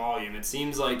and his volume. It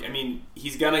seems like,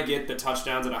 he's going to get the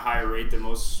touchdowns at a higher rate than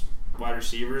most wide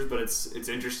receivers, but it's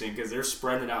interesting because they're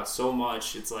spreading it out so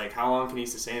much. It's like, how long can he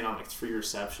sustain it on 3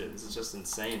 receptions? It's just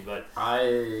insane. But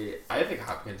I think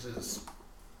Hopkins is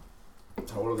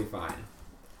totally fine.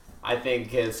 I think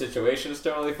his situation is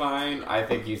totally fine. I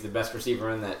think he's the best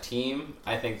receiver in that team.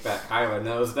 I think that Kyler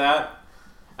knows that.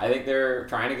 I think they're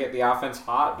trying to get the offense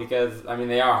hot because,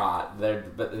 they are hot.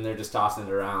 They're just tossing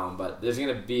it around. But there's going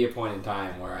to be a point in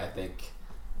time where I think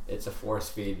it's a force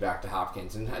feed back to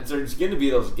Hopkins. And there's going to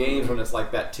be those games when it's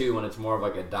like that too, when it's more of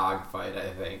like a dogfight, I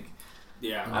think.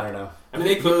 Yeah. I don't know.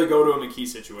 They clearly go to him in key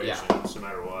situations no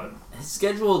matter what. His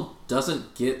schedule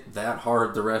doesn't get that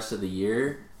hard the rest of the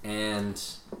year. And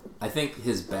I think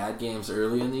his bad games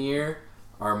early in the year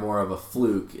are more of a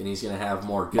fluke, and he's going to have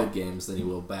more good games than he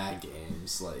will bad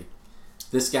games. Like,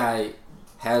 this guy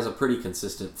has a pretty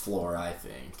consistent floor, I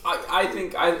think. I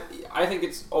think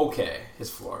it's okay, his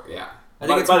floor, yeah.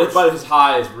 But his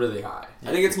high is really high.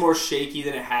 I think it's more shaky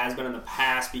than it has been in the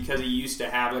past because he used to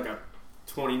have like a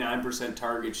 29%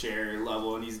 target share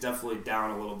level, and he's definitely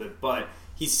down a little bit. But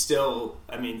he's still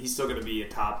going to be a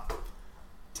top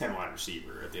 10 wide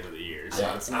receiver at the end of the year.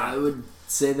 So it's not. I would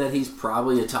say that he's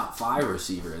probably a top 5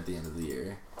 receiver at the end of the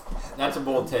year. That's a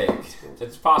bold take.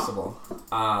 It's possible.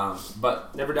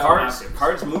 But never doubt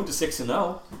Cards moved to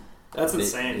 6-0. That's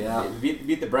insane. Yeah.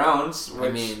 Beat the Browns.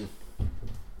 Which,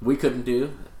 we couldn't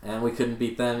do, and we couldn't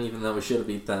beat them, even though we should have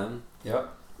beat them. Yep.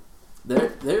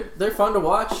 They're fun to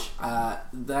watch.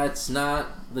 That's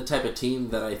not the type of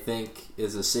team that I think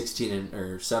is a 16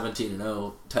 or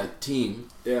 17-0 type team.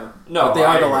 Yeah. No, but they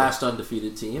are the last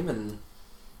undefeated team, and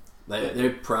they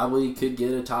probably could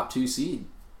get a top 2 seed.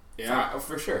 Yeah,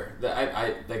 for sure.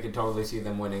 I could totally see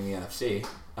them winning the NFC.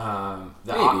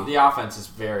 The offense is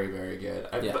very, very good.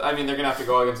 They're going to have to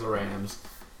go against the Rams.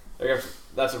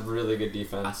 That's a really good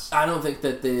defense. I don't think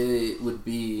that they would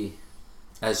be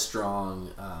as strong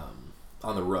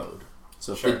on the road.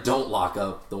 So if they don't lock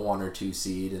up the 1 or 2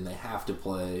 seed and they have to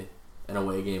play an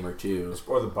away game or 2,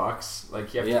 or the Bucks,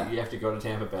 like you have to go to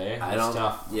Tampa Bay. It's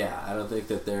tough. Yeah, I don't think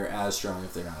that they're as strong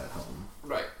if they're not at home.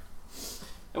 Right.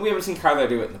 And we haven't seen Kyler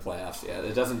do it in the playoffs yet.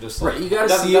 It doesn't just you got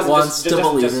to see it once to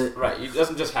believe it. Right, it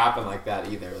doesn't just happen like that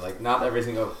either. Like not every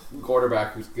single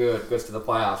quarterback who's good goes to the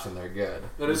playoffs and they're good.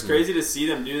 But it's crazy to see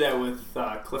them do that with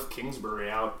Cliff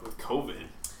Kingsbury out with COVID.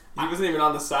 He wasn't even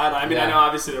on the sideline. I know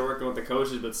obviously they're working with the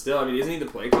coaches, but still, isn't he the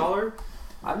play caller?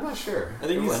 I'm not sure. I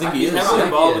think he's heavily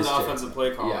involved in the offensive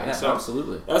play calling. Yeah, so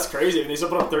absolutely. That's crazy. They still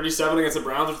put up 37 against the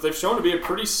Browns, which they've shown to be a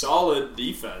pretty solid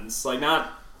defense. Like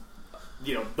not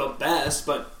the best,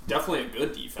 but definitely a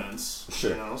good defense.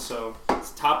 Sure. So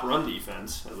it's top run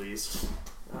defense at least.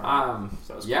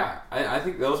 I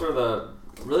think those were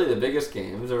really the biggest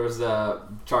games. There was the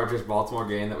Chargers-Baltimore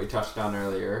game that we touched on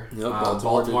earlier. Yep,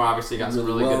 Baltimore obviously got some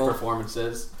really good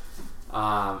performances.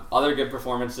 Other good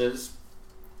performances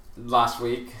last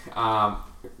week.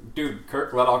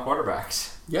 Kirk led all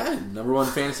quarterbacks. Yeah, number 1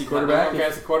 fantasy quarterback.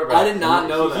 I did not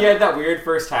know that. He had that weird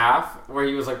first half where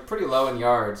he was like pretty low in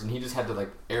yards, and he just had to like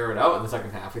air it out in the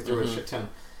second half. He threw a shit ton.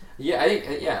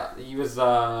 Yeah, he was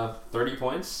 30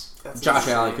 points. Josh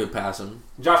Allen could pass him.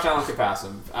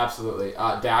 Absolutely.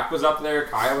 Dak was up there.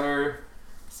 Kyler,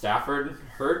 Stafford,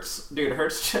 Hurts. Dude,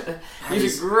 Hurts.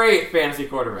 He's a great fantasy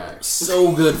quarterback.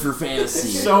 So good for fantasy.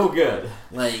 So good.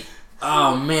 Like,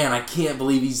 oh man, I can't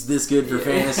believe he's this good for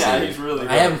fantasy. Yeah, he's really good.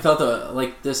 I haven't felt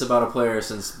like this about a player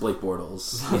since Blake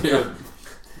Bortles.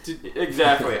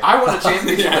 Exactly. I won a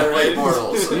championship with Blake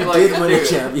Bortles. You did win a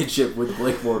championship with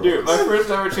Blake Bortles. Dude, my first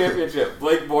ever championship,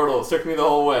 Blake Bortles took me the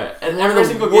whole way. And one every of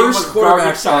the single game was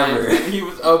garbage time. ever. He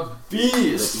was a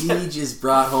beast. He just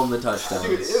brought home the touchdowns.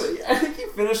 Dude, I think he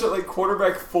finished at like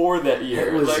quarterback 4 that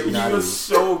year. He nutty. was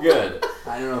so good.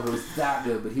 I don't know if it was that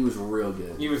good, but he was real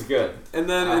good. He was good. And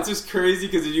then it's just crazy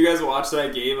because did you guys watch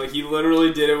that game? Like he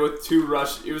literally did it with 2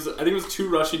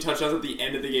 rushing touchdowns at the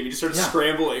end of the game. He just started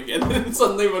scrambling, and then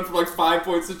suddenly went from like 5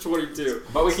 points to 22.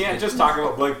 But we can't just talk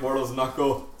about Blake Bortles'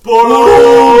 knuckle.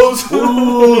 Bortles!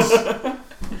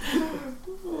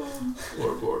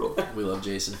 Poor Bortles. We love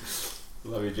Jason.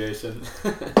 Love you, Jason.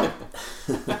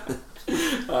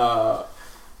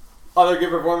 Other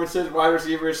good performances: wide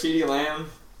receiver CeeDee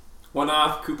Lamb, one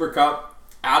off. Cooper Kupp,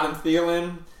 Adam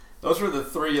Thielen. Those were the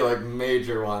 3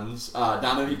 major ones.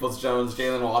 Donovan Peoples-Jones,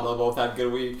 Jalen Waddle both had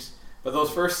good weeks, but those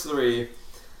first 3. It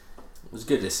was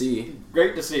good to see.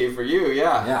 Great to see for you,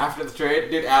 yeah. After the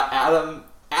trade, dude,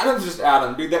 Adam's just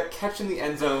Adam. Dude, that catch in the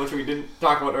end zone, which we didn't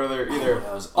talk about earlier either.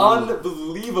 That was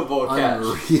unbelievable catch.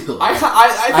 Unreal. I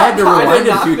had to rewind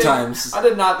it a few times. I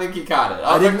did not think he caught it.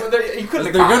 He couldn't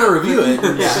have They're going to review it.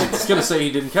 It's going to say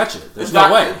he didn't catch it. There's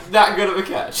no way. That good of a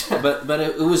catch. But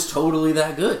it was totally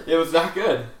that good. It was that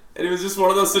good. And it was just one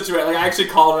of those situations. Like I actually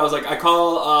called it. I was like, when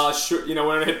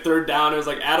I hit 3rd down, it was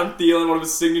like Adam Thielen, one of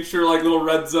his signature little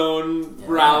red zone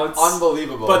routes.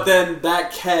 Unbelievable. But then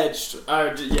that catch,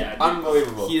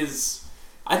 unbelievable.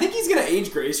 I think he's gonna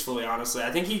age gracefully. Honestly, I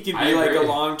think he could be like a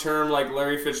long-term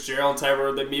Larry Fitzgerald type,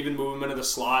 or they even move him into the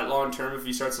slot long-term if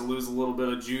he starts to lose a little bit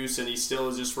of juice, and he still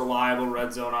is just reliable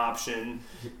red zone option.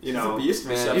 He's a beast,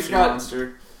 man. He's got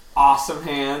awesome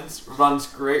hands, runs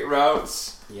great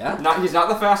routes. Yeah. He's not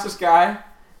the fastest guy,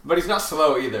 but he's not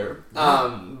slow either.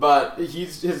 But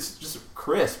he's just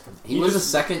crisp. He was a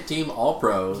second-team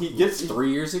All-Pro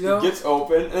 3 years ago. He gets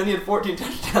open, and then he had 14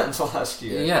 touchdowns last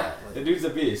year. Yeah. The dude's a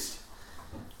beast.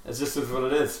 It's just what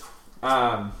it is.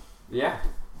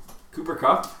 Cooper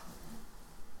Kupp.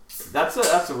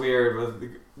 That's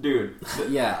weird, dude.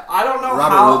 Yeah, I don't know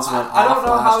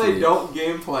how they don't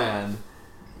game plan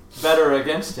better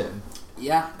against him.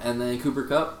 Yeah, and then Cooper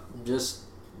Kupp just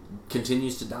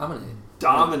continues to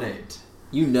dominate.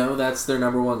 You know that's their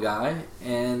number one guy,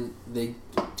 and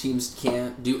teams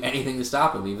can't do anything to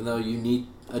stop him, even though you need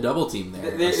a double team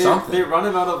there. They run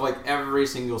him out of like every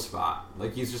single spot.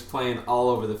 Like he's just playing all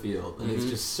over the field, and he's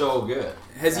just so good.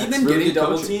 Has he been getting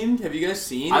double teamed? Have you guys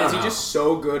seen? Is he just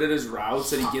so good at his routes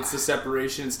that he gets the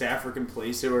separation and Stafford can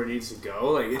place it where it needs to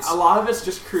go? Like a lot of it's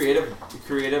just creative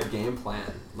game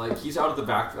plan. Like he's out of the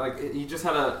back. Like he just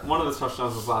had one of his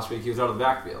touchdowns was last week. He was out of the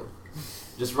backfield.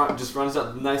 Just runs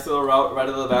that nice little route right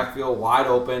out of the backfield, wide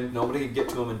open. Nobody can get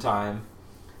to him in time.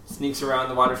 Sneaks around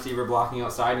the wide receiver, blocking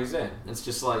outside. He's in. It's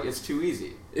just like it's too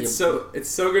easy. It's so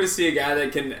good to see a guy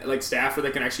that can like Stafford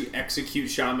that can actually execute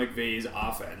Sean McVay's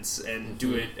offense and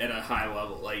do it at a high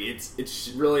level. Like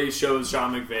it really shows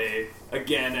Sean McVay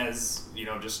again as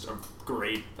just a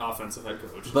great offensive head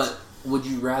coach. But would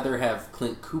you rather have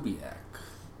Clint Kubiak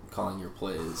calling your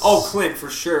plays? Oh, Clint for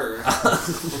sure.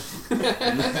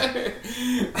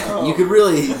 You could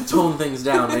really tone things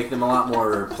down, make them a lot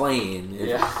more plain.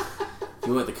 If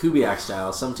you went the Kubiak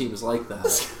style, some teams like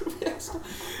that.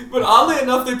 But oddly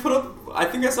enough, they put up, I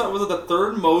think I saw it was the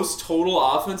third most total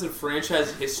offense in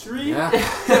franchise history. Yeah.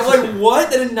 Like, what?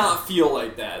 That did not feel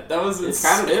like that. That was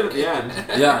insane. It kind of did at the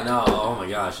end. Yeah, no, oh my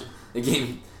gosh. The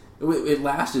game, it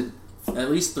lasted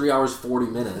at least 3 hours, 40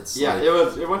 minutes. Yeah,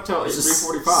 like, it went till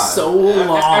 3:45. So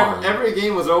long. Every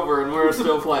game was over and we were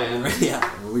still playing.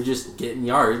 Yeah, we're just getting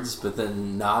yards, but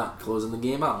then not closing the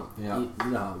game out. Yeah. You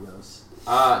know how it goes.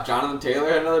 Jonathan Taylor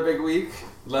had another big week.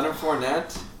 Leonard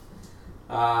Fournette,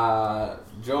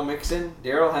 Joe Mixon,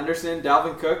 Darrell Henderson,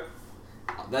 Dalvin Cook.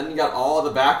 Then you got all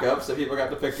the backups that people got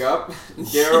to pick up.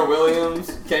 Darrell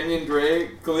Williams, Kenyon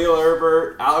Drake, Khalil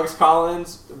Herbert, Alex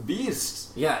Collins,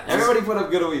 beasts. Yeah, everybody put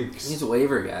up good weeks. These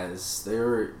waiver guys,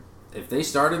 if they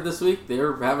started this week, they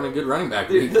were having a good running back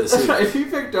week this week. If you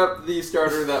picked up the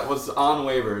starter that was on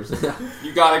waivers,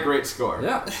 you got a great score.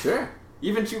 Yeah, sure.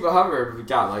 Even Chuba Hubbard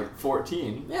got like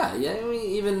 14. Yeah. I mean,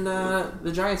 even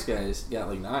the Giants guys got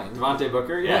like 9. Devontae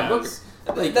Booker, Booker.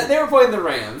 They were playing the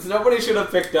Rams. Nobody should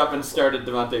have picked up and started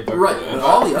Devontae Booker. Right, but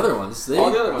all the other ones, they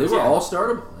were all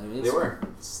startable. I mean, they were.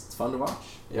 It's fun to watch.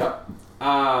 Yep.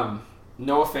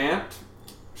 Noah Fant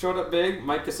showed up big.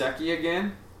 Mike Gesicki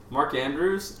again. Mark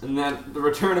Andrews, and then the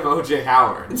return of O.J.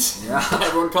 Howard. Yeah,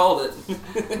 everyone called it.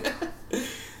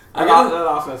 That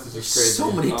offense is just crazy.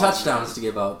 So many touchdowns to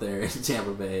give out there in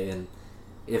Tampa Bay, and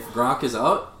if Gronk is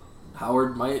out,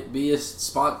 Howard might be a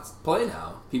spot play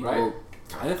now. People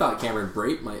kind of thought Cameron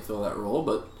Brate might fill that role,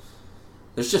 but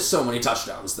there's just so many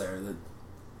touchdowns there that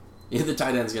the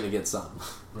tight end's going to get some.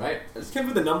 Right. It's kind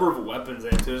of the number of weapons they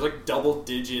have, too. There's like double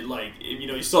digit,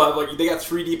 you still have they got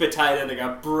 3 deep at tight end. They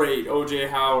got Brate, O.J.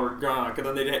 Howard, Gronk, and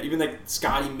then they have even like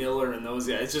Scotty Miller and those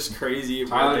guys. It's just crazy.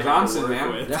 Tyler Johnson,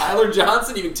 man. Yeah. Tyler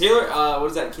Johnson, even Taylor, what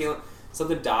is that?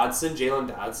 Jalen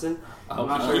Dodson. I'm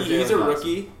not sure. He's a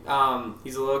rookie.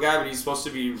 He's a little guy, but he's supposed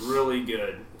to be really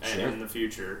good in the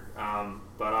future.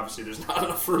 But obviously, there's not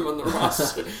enough room on the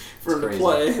roster for him to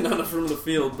play, not enough room in the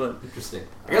field. But interesting.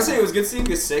 I gotta say, it was good seeing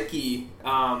Gesicki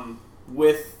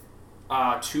with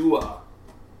Tua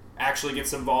actually get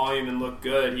some volume and look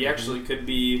good. He actually could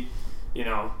be,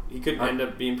 he could end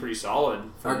up being pretty solid.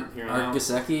 Are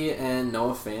Gesicki and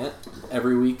Noah Fant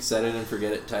every week set it and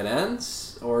forget it tight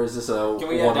ends, or is this a Can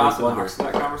we add Dawson Knox to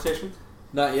that conversation?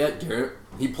 Not yet, Garrett.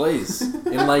 He plays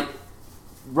in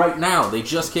right now. They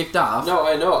just kicked off. No,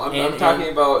 I know. I'm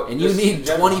talking about. And you need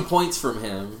 20 points from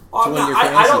him to win your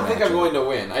fantasy I don't think matchup. I'm going to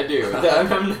win. I do.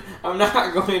 I'm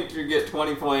not going to get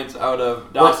 20 points out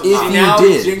of Dawson. But if now you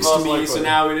did, jinxed me, so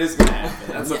now it is going to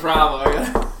happen. That's the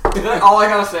problem. Is that all I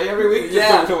gotta say every week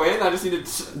to win? I just need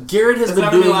to. Garrett has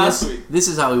been doing this. This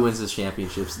is how he wins his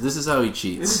championships. This is how he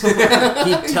cheats.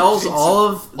 He tells all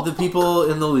of the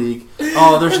people in the league,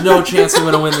 "Oh, there's no chance I'm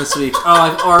gonna win this week. Oh,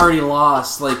 I've already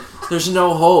lost. There's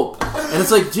no hope." And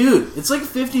it's like, dude, it's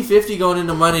 50-50 going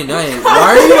into Monday night.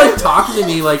 Why are you talking to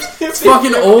me like it's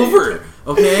fucking over?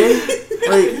 Okay.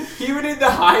 He would need the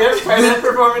highest tight end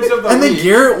performance of the week. And then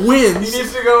Garrett wins. He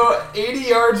needs to go 80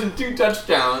 yards and 2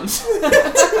 touchdowns.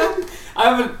 I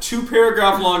have a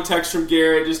 2-paragraph long text from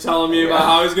Garrett just telling me about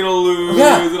how he's going to lose.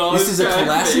 Yeah, and all this is a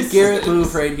classic Garrett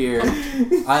move right here.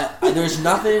 There's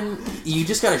nothing. You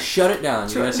just got to shut it down.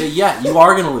 You got to say, yeah, you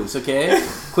are going to lose, okay?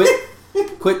 Quit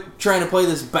trying to play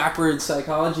this backwards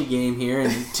psychology game here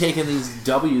and taking these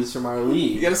W's from our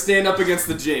league. You got to stand up against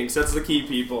the jinx. That's the key,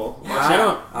 people. I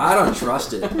don't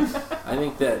trust it. I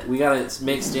think that we got to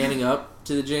make standing up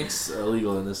to the Jinx,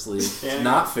 illegal in this league. It's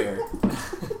not fair.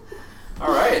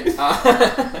 All right.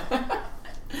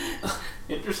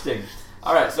 Interesting.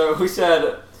 All right, so we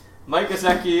said Mike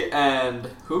Gesicki and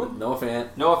who? Noah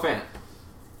Fant. Noah Fant.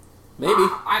 Maybe.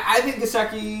 I think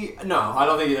Gesicki... No, I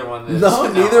don't think either one is.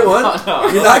 No, neither one? No.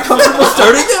 You're not comfortable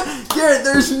starting them? Garrett,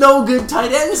 there's no good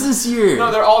tight ends this year.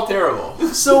 No, they're all terrible.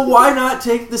 So why not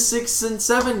take the 6 and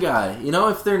 7 guy? You know,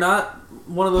 if they're not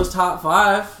one of those top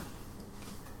 5...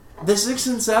 The 6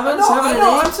 and 7, no, 7 and 8.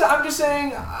 I'm just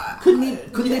saying.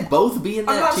 Couldn't they both be in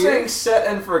that tier? I'm not saying set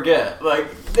and forget. Like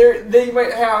they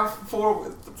might have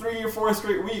 3 or 4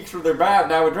 straight weeks where they're bad,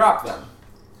 and I would drop them.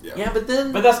 Yeah, but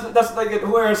that's like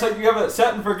where it's like you have a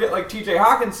set and forget like T.J.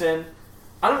 Hawkinson.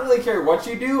 I don't really care what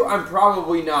you do. I'm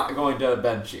probably not going to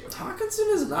bench you. Hawkinson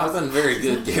has not been very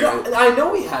good, Garrett. No, I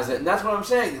know he hasn't, and that's what I'm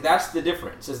saying. That's the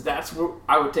difference. That's where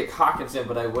I would take Hawkinson,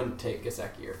 but I wouldn't take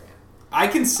Gesicki or Fant. I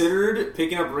considered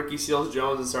picking up Ricky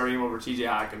Seals-Jones and starting him over T.J.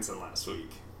 Hawkinson last week.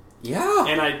 Yeah.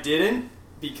 And I didn't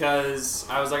because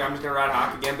I was like, I'm just going to ride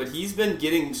Hawk again. But he's been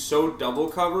getting so double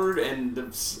covered, and the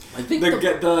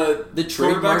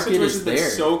trade market is there. Been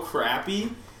so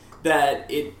crappy that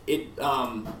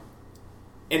and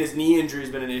his knee injury has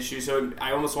been an issue. So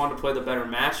I almost wanted to play the better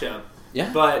matchup.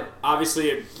 Yeah. But obviously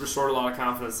it restored a lot of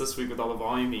confidence this week with all the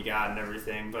volume he got and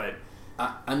everything. But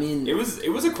I mean, it was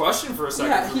a question for a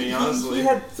second for me, honestly. He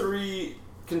had 3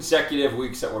 consecutive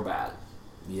weeks that were bad.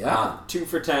 Yeah. 2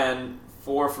 for 10,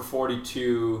 4 for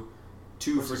 42,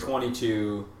 2 for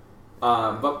 22.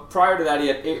 But prior to that, he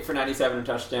had 8 for 97 and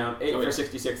touchdown, 8 for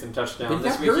 66 and touchdown.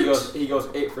 This week he goes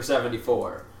 8 for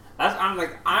 74. I'm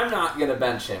not gonna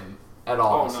bench him at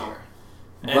all this year.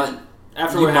 But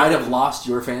after you might have lost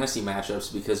your fantasy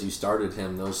matchups because you started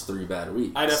him those 3 bad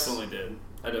weeks. I definitely did.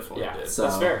 Did. So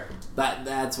that's fair.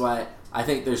 That's why I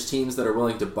think there's teams that are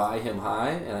willing to buy him high,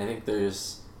 and I think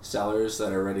there's sellers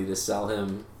that are ready to sell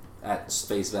him at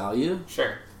face value.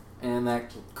 Sure. And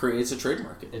that creates a trade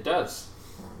market. It does.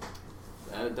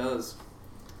 That it does.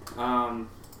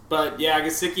 But yeah,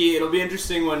 Gesicki, it'll be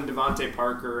interesting when Devontae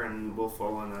Parker and Will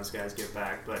Fuller and those guys get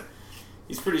back, but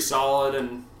he's pretty solid,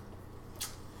 and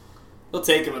they'll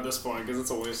take him at this point because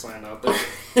it's a wasteland out there.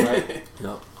 Right?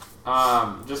 Nope.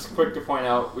 Just quick to point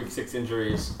out, week 6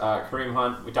 injuries. Kareem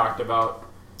Hunt, we talked about.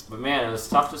 But man, it was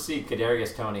tough to see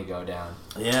Kadarius Toney go down.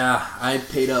 Yeah, I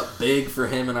paid up big for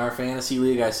him in our fantasy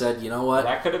league. I said, you know what?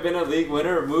 That could have been a league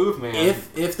winner move, man.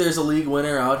 If there's a league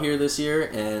winner out here this year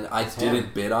and I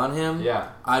didn't bid on him,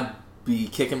 I'd be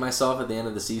kicking myself at the end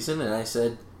of the season. And I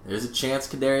said, there's a chance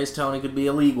Kadarius Toney could be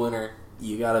a league winner.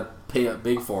 You got to pay up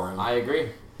big for him. I agree.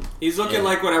 He's looking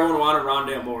like what everyone wanted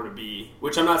Rondale Moore to be,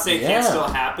 which I'm not saying can't still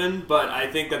happen, but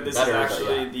I think that this is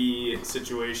actually the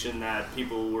situation that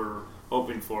people were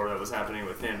hoping for that was happening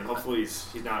with him, and hopefully he's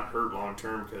not hurt long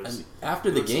term. Because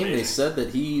after the game, they said that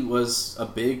he was a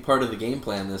big part of the game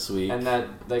plan this week, and that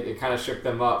it kind of shook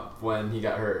them up when he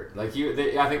got hurt. I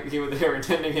think they were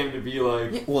intending him to be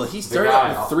like. Yeah, well, he started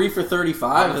out with 3 for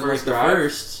 35 in the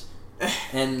first,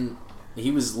 and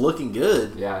he was looking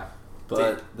good. Yeah.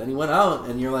 But then he went out,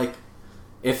 and you're like,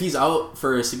 if he's out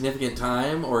for a significant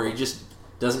time or he just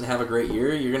doesn't have a great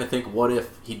year, you're going to think, what if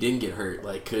he didn't get hurt?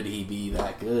 Like, could he be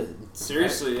that good?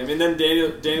 Seriously. Right? I mean, then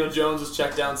Daniel Jones was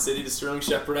checked down City to Sterling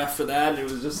Shepard after that, and it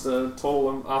was just a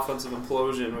total offensive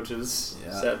implosion, which is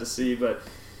sad to see. But,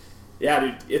 yeah,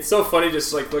 dude, it's so funny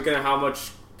just, like, looking at how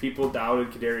much people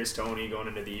doubted Kadarius Toney going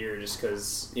into the year just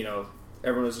because, you know,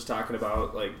 everyone was just talking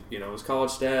about, like, you know, his college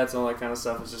stats and all that kind of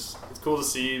stuff. It's cool to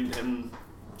see him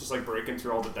just, like, breaking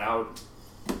through all the doubt.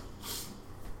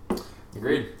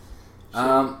 Agreed.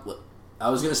 I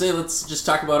was going to say, let's just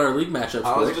talk about our league matchups.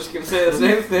 I was just going to say the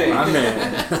same thing. My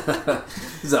man.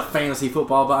 This is a fantasy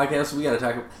football podcast. We got to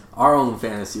talk about our own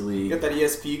fantasy league. Get that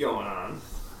ESP going on.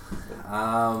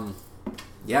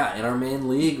 Yeah, in our main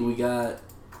league, we got...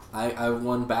 I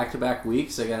won back-to-back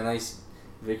weeks. I got a nice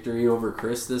victory over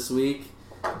Chris this week.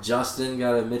 Justin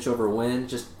got a Mitch over win.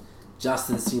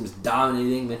 Justin's team's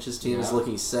dominating. Mitch's team is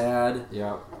looking sad.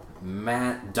 Yeah.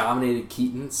 Matt dominated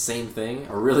Keaton. Same thing.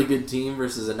 A really good team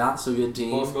versus a not so good team.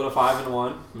 Both go to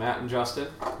 5-1. Matt and Justin.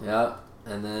 Yep.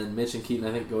 And then Mitch and Keaton,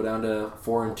 I think, go down to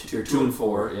 4-2 or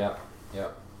 2-4.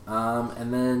 Yep.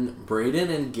 And then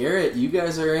Braden and Garrett, you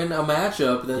guys are in a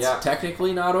matchup that's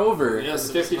technically not over.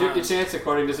 Yes, it's a 50-50 chance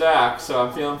according to Zach, so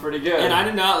I'm feeling pretty good. And I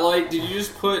did not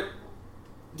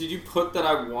did you put that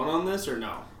I won on this or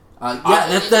no?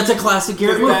 That's a classic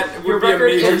Garrett move. Your record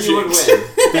is you would win.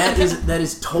 That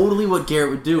is totally what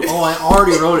Garrett would do. Oh, I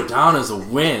already wrote it down as a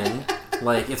win.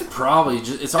 Like,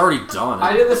 it's already done.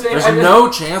 I did the same. There's no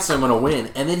chance I'm going to win.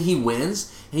 And then he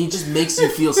wins, and he just makes you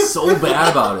feel so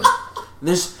bad about it. And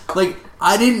there's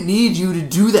I didn't need you to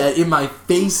do that in my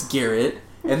face, Garrett.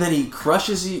 And then he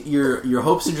crushes your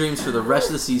hopes and dreams for the rest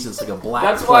of the season. It's like a black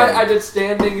That's plague. why I did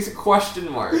standings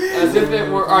question mark. As if it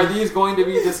were, are these going to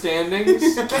be the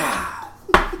standings? God.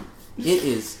 It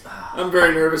is. I'm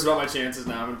very nervous about my chances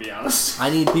now, I'm going to be honest. I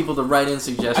need people to write in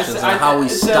suggestions on how we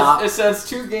stop. It says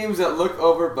 2 games that look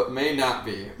over but may not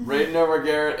be. Braden over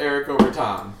Garrett, Eric over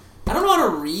Tom. I don't know how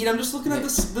to read. I'm just looking at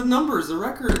the numbers, the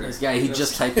record. This guy, he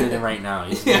just typed it in right now.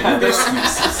 Yeah,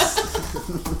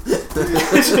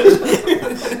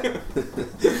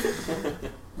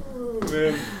 oh,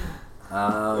 man.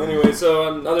 Anyway,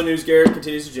 so other news, Garrett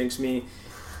continues to jinx me.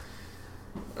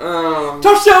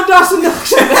 Touchdown, Dawson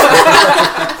Knox!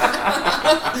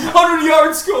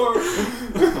 100-yard score!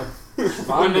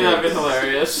 Wouldn't that have been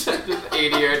hilarious? Just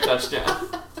 80-yard touchdown.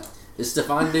 Is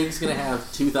Stephon Diggs going to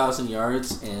have 2,000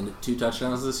 yards and 2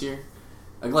 touchdowns this year?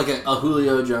 Like a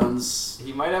Julio Jones.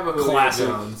 He might have a Julio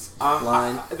Jones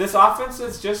line. This offense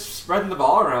is just spreading the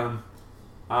ball around.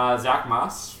 Zach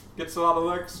Moss gets a lot of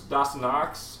looks. Dawson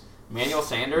Knox. Emmanuel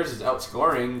Sanders is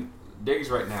outscoring Diggs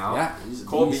right now. Yeah,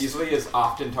 Cole Beasley is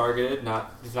often targeted.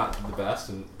 He's not the best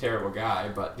and terrible guy,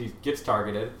 but he gets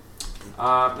targeted.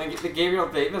 The Gabriel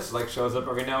Davis shows up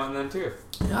every now and then too.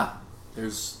 Yeah,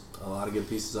 there's a lot of good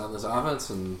pieces on this offense,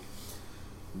 and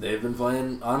they've been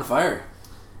playing on fire.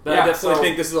 But I definitely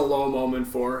think this is a low moment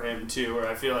for him too, where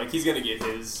I feel like he's going to get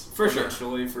his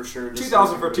eventually, for sure.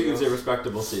 2,000 for 2 is a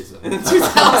respectable season.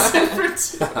 2,000 for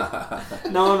 2.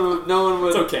 No one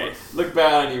would okay. Look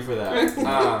bad on you for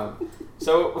that.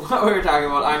 So what we were talking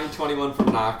about, I need 21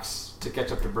 from Knox to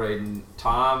catch up to Braden.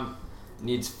 Tom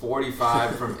needs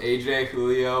 45 from AJ,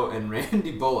 Julio, and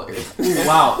Randy Bullock.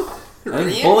 Wow. I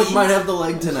think Bullock might have the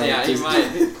leg tonight. Yeah, he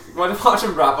might. Want to watch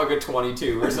him drop a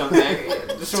 22 or something?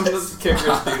 Just when those kickers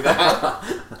do that.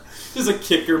 Just a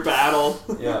kicker battle.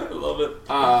 Yeah. I love it.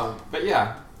 But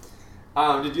yeah.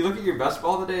 Did you look at your best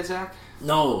ball today, Zach?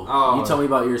 No. You tell me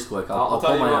about yours quick. I'll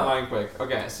tell pull you mine about out. mine quick.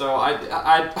 Okay, so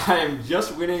I am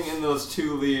just winning in those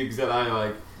 2 leagues that I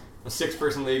like. A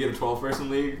 6-person league and a 12-person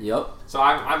league. Yep. So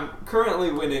I'm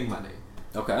currently winning money.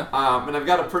 Okay. And I've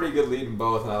got a pretty good lead in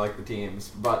both, and I like the teams.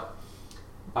 But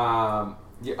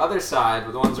the other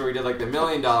side, the ones where we did the $1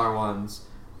 million ones,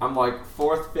 I'm 4th,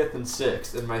 5th, and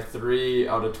 6th in my 3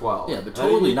 out of 12. Yeah, but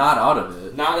totally not out of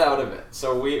it. Not out of it.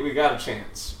 So we got a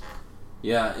chance.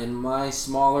 Yeah, in my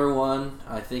smaller one,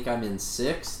 I think I'm in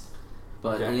 6th.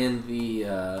 But in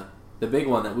the big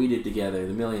one that we did together,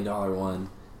 the $1 million one,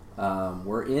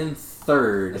 we're in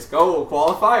 3rd. Let's go.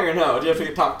 Qualify or no? Do you have to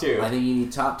get top 2? I think you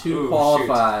need top 2 to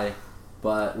qualify. Shoot.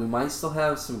 But we might still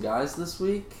have some guys this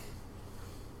week.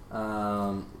 We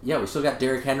still got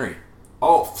Derrick Henry.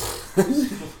 Oh.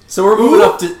 So we're moving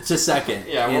up to 2nd.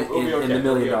 Yeah, we'll be okay. In the $1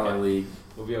 million league.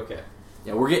 We'll be okay.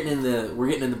 Yeah, we're getting in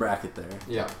the bracket there.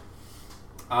 Yeah.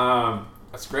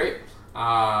 That's great.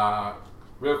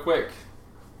 Real quick,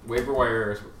 waiver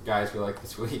wire guys we like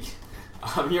this week.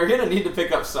 You're gonna need to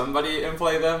pick up somebody and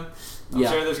play them. I'm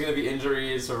sure there's gonna be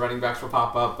injuries, so running backs will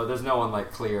pop up, but there's no one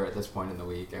clear at this point in the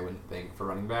week. I wouldn't think for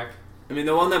running back. I mean,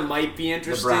 the one that might be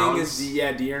interesting is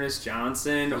Dearness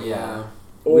Johnson. Yeah.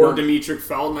 Or Demetric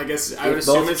Felton. I guess I would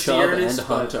assume it's Dearness. And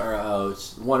Hunt are out.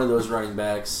 One of those running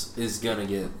backs is gonna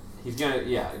get. He's gonna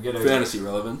get a fantasy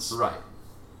relevance. Right.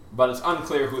 But it's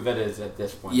unclear who that is at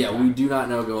this point. Yeah, we do not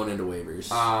know going into waivers.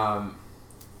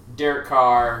 Derek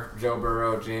Carr, Joe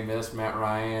Burrow, Jameis, Matt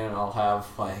Ryan all have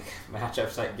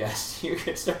matchups I guess you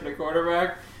could start a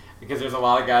quarterback because there's a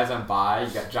lot of guys on bye.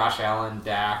 You got Josh Allen,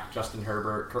 Dak, Justin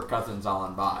Herbert, Kirk Cousins all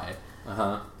on bye.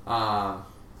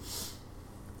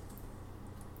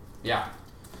 Yeah.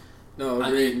 No,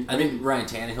 I think Ryan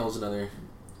Tannehill's another.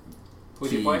 Who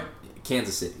do you play?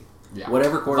 Kansas City. Yeah.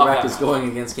 Whatever quarterback is going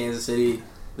against Kansas City,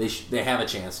 they have a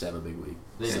chance to have a big week.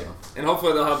 They do. And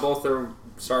hopefully they'll have both their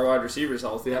star wide receivers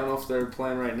healthy. I don't know if they're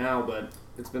playing right now, but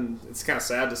it's kind of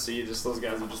sad to see. Just those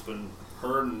guys have just been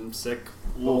hurt and sick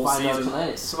all season.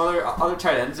 Tonight. Some other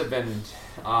tight ends have been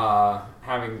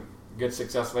having good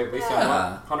success lately.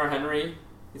 Yeah. Hunter Henry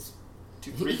is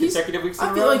 3 consecutive weeks in a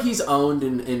row. I feel like he's owned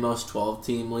in most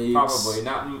 12-team leagues. Probably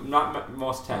not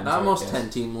most 10. Not most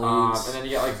 10-team leagues. And then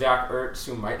you got Zach Ertz,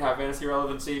 who might have fantasy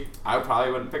relevancy. I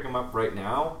probably wouldn't pick him up right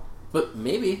now, but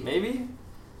maybe.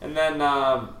 And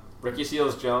then Ricky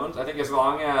Seals-Jones. I think as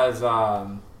long as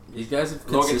these guys have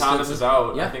Logan Thomas is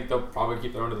out, I think they'll probably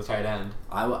keep throwing to the tight end.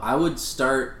 I would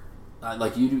start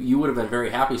you would have been very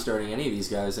happy starting any of these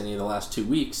guys any of the last 2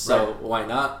 weeks. So why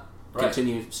not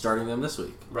continue starting them this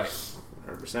week? Right.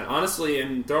 100%. Honestly,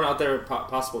 and throwing out there a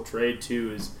possible trade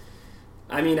too is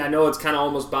I mean, I know it's kind of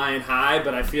almost buying high,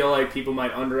 but I feel like people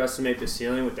might underestimate the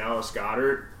ceiling with Dallas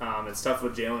Goedert. It's tough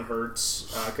with Jalen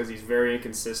Hurts because he's very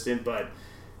inconsistent, but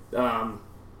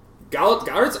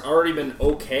Goddard's already been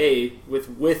okay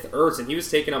with Hurts, and he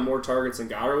was taking up more targets than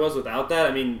Goddard was without that.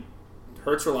 I mean,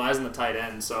 Hurts relies on the tight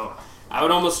end, so I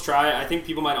would almost try. I think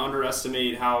people might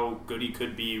underestimate how good he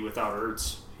could be without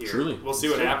Hurts. Here. Truly. We'll see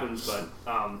what happens, but...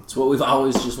 it's what we've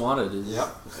always just wanted is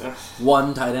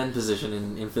one tight end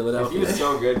position in Philadelphia. He was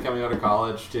so good coming out of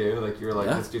college, too. Like, you were like,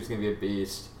 this dude's going to be a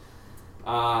beast.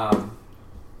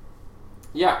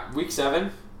 Week 7,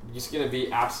 just going to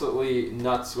be absolutely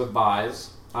nuts with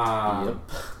buys.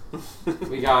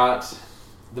 We got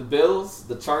the Bills,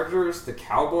 the Chargers, the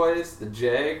Cowboys, the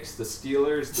Jags, the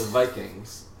Steelers, the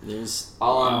Vikings. There's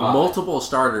all on multiple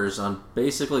starters on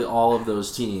basically all of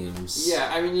those teams.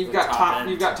 Yeah, I mean you've got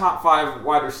top 5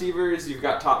 wide receivers, you've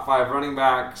got top 5 running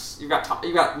backs, you've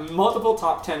got multiple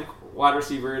top 10 wide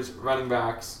receivers, running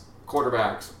backs,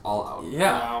 quarterbacks, all out.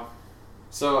 Yeah. Wow.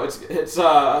 So it's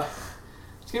gonna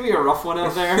be a rough one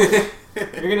out there.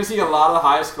 You're gonna see a lot of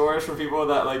high scores from people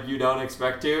that like you don't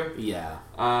expect to. Yeah.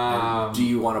 Do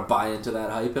you want to buy into that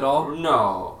hype at all?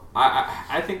 No.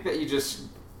 I think that you just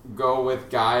go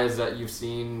with guys that you've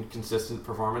seen consistent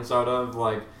performance out of.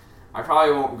 Like, I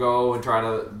probably won't go and try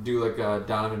to do like a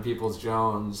Donovan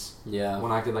Peoples-Jones. Yeah.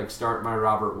 When I could like start my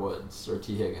Robert Woods or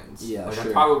T. Higgins. Yeah, like, sure.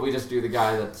 I'd probably just do the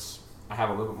guy that's I have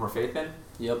a little bit more faith in.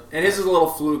 Yep. And his is a little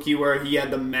fluky where he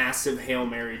had the massive Hail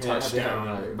Mary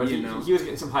touchdown. But he was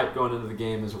getting some hype going into the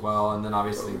game as well, and then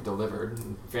obviously delivered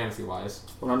fantasy-wise.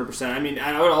 100%. I mean,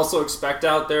 I would also expect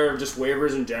out there just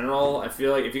waivers in general. I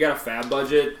feel like if you got a fab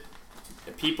budget,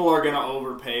 people are going to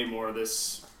overpay more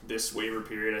this waiver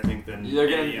period, I think, than you're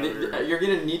going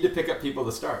to need to pick up people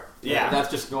to start. Yeah.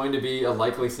 That's just going to be a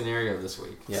likely scenario this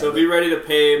week. Yeah. So be ready to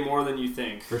pay more than you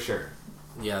think. For sure.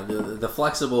 Yeah, the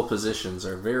flexible positions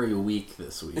are very weak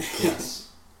this week. Yes.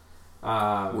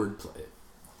 Wordplay.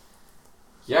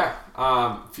 Yeah.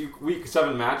 Few week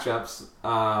 7 matchups.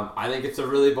 I think it's a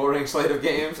really boring slate of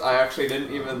games. I actually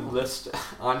didn't even list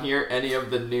on here any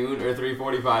of the noon or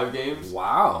 3:45 games.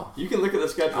 Wow. You can look at the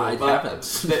schedule. I haven't.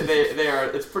 they are.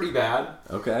 It's pretty bad.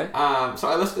 Okay. So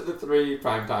I listed the 3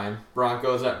 primetime.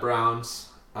 Broncos at Browns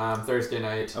Thursday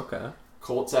night. Okay.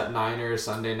 Colts at Niners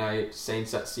Sunday night,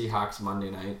 Saints at Seahawks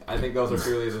Monday night. I think those are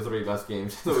truly the 3 best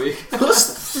games of the week.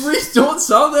 Those 3 don't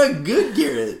sound that good,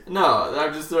 Garrett. No,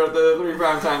 they're the 3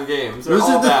 primetime games. Those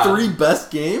are the 3 best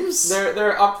games?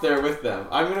 They're up there with them.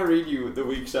 I'm going to read you the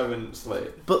week 7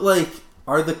 slate. But, like,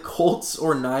 are the Colts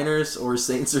or Niners or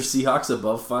Saints or Seahawks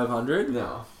above 500?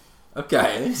 No.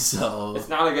 Okay, so... It's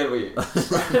not a good week.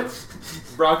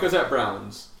 Broncos at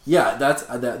Browns. Yeah, that's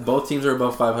both teams are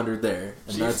above 500 there,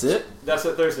 and Chiefs, that's it. That's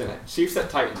at Thursday night. Chiefs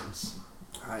at Titans.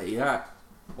 Yeah.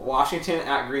 Washington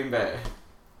at Green Bay.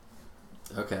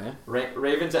 Okay.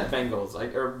 Ravens at Bengals,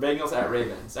 or Bengals at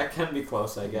Ravens. That can be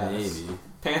close, I guess. Maybe.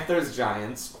 Panthers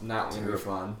Giants. Not going to be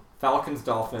fun. Falcons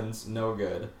Dolphins. No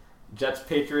good. Jets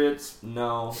Patriots.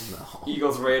 No.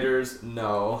 Eagles Raiders.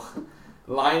 No.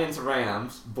 Lions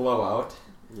Rams. Blowout.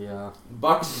 Yeah.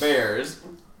 Bucks Bears.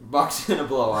 Bucks in a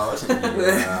blowout.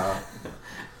 Yeah.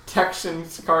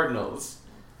 Texans Cardinals.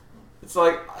 It's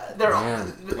like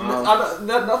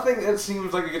nothing that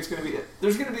seems like it's going to be.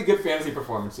 There's going to be good fantasy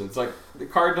performances. Like the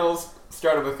Cardinals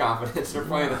started with confidence. They're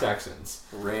playing the Texans.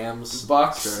 Rams.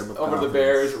 Bucks over the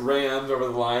Bears. Rams over the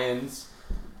Lions.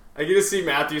 I get to see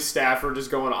Matthew Stafford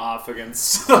just going off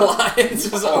against the Lions.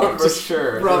 For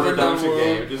sure. Rubber redemption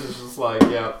game. Just like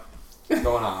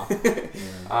going off.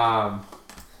 Yeah.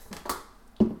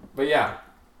 But yeah.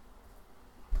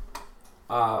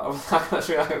 I'm not going to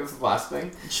show you this last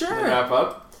thing. Sure. To wrap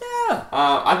up. Yeah.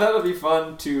 I thought it would be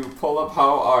fun to pull up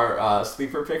how our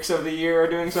sleeper picks of the year are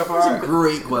doing so far. That's a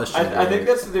great question. I think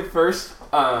that's the first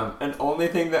and only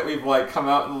thing that we've come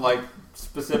out and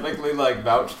specifically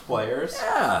vouched players.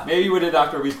 Yeah. Maybe we did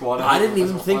after week 1. I didn't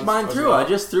even think mine through. Well. I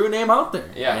just threw a name out there.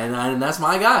 Yeah. And that's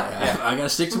my guy. Yeah. I got to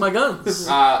stick to my guns.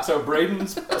 So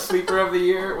Braden's sleeper of the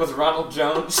year was Ronald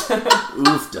Jones.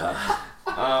 Oofda.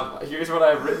 Here's what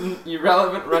I've written.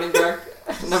 Irrelevant running back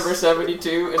number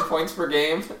 72 in points per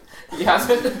game. He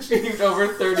hasn't achieved over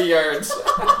 30 yards.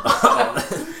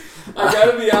 I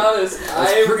gotta be honest.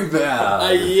 That's pretty bad.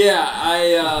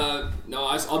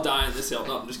 I'll die on this hill.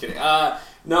 No, I'm just kidding. I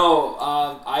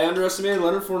underestimated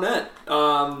Leonard Fournette.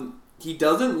 He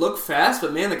doesn't look fast,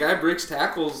 but man, the guy breaks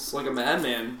tackles like a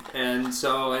madman, and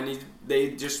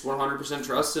they just 100%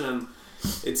 trust in him.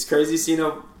 It's crazy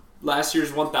seeing last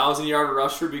year's 1,000-yard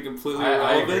rusher be completely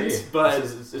irrelevant, but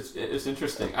it's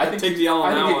interesting. I think he'd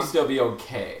still be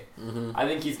okay. Mm-hmm. I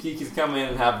think he's come in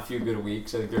and have a few good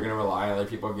weeks. I think they're going to rely on other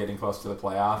people getting close to the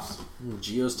playoffs.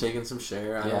 Gio's taking some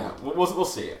share. We'll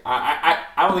see.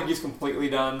 I don't think he's completely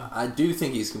done. I do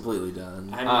think he's completely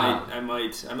done. I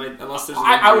might. Unless there's.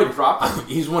 I would drop him.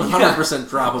 He's 100%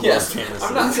 droppable. Yes,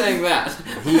 I'm not saying that.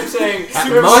 I'm saying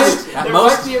there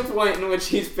might be a point in which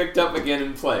he's picked up again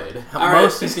and played. At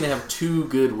most, he's going to have 2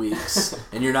 good weeks,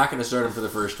 and you're not going to start him for the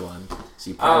first one, so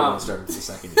you probably won't start him for the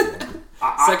second either.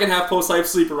 Second half post-life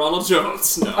sleeper, Ronald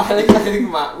Jones. No. I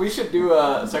think we should do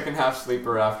a second half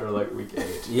sleeper after like week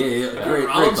 8. Yeah. Great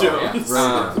Ronald Jones.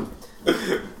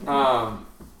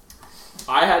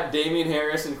 I had Damian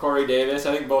Harris and Corey Davis.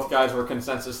 I think both guys were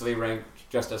consensusly ranked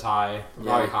just as high,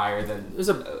 probably higher than.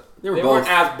 They weren't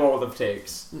as bold of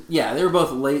takes. Yeah, they were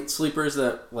both late sleepers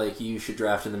that you should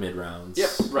draft in the mid rounds. Yep,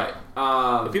 right.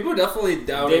 People are definitely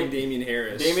doubting Damian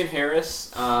Harris. Damian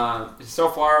Harris, so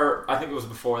far, I think it was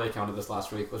before they counted this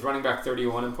last week, was running back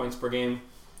 31 in points per game.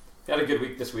 He had a good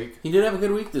week this week. He did have a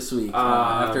good week this week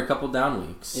after a couple down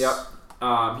weeks. Yep.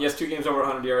 He has 2 games over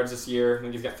 100 yards this year. I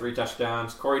think he's got 3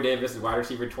 touchdowns. Corey Davis is wide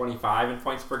receiver 25 in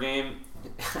points per game.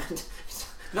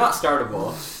 Not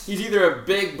startable. He's either a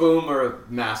big boom or a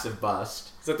massive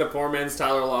bust. It's like the poor man's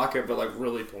Tyler Lockett, but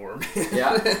really poor.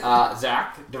 Yeah.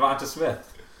 Zach, Devonta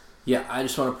Smith. Yeah, I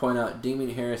just want to point out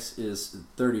Damian Harris is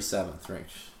 37th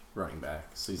ranked running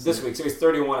back. So this week, so he's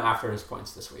 31 after his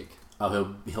points this week.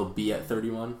 Oh, he'll be at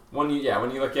 31? When you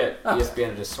look at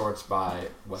ESPN, it just sorts by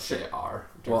what they are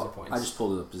in terms of points. I just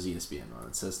pulled it up as ESPN one.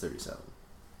 It says 37.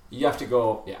 You have to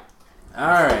go,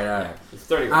 All right. It's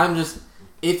 31.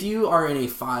 If you are in a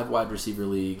 5 wide receiver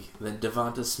league, then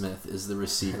Devonta Smith is the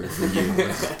receiver for you.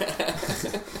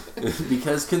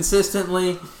 Because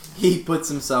consistently, he puts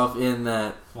himself in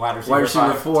that wide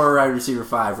receiver 4, wide receiver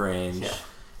 5 range. Yeah.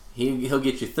 He'll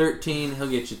get you 13, he'll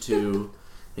get you 2,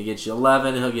 he'll get you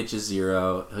 11, he'll get you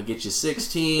 0, he'll get you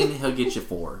 16, he'll get you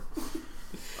 4.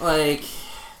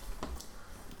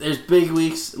 There's big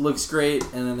weeks, it looks great,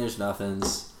 and then there's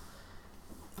nothings.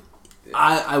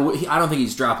 I don't think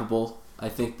he's droppable. I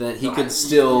think that he could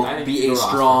still be a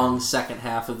strong second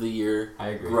half of the year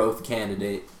growth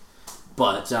candidate.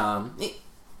 But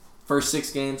first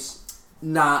 6 games,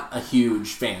 not a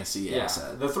huge fantasy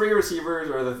asset. The 3 receivers,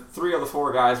 or the 3 of the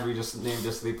 4 guys we just named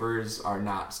as sleepers, are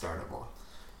not startable.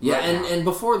 Yeah, and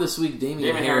before this week,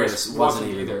 Damian Harris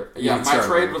wasn't either. Yeah, my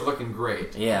trade was looking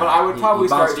great. Yeah, but I would probably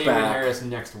start Damian Harris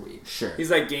next week. Sure, he's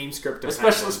like game script,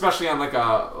 especially on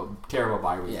a terrible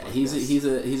bye week. Yeah, he's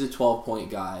a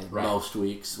 12-point guy most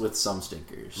weeks with some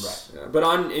stinkers. Right,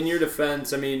 but in your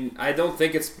defense, I don't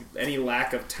think it's any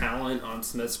lack of talent on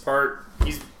Smith's part.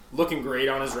 He's looking great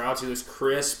on his routes. He looks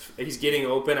crisp. He's getting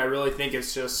open. I really think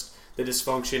it's just the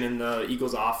dysfunction in the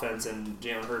Eagles' offense and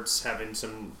Jalen Hurts having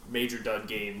some major dud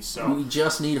games. So we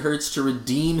just need Hurts to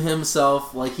redeem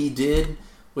himself like he did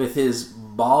with his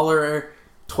baller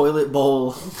toilet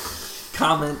bowl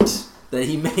comment that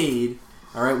he made.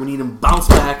 All right, we need him to bounce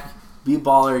back, be a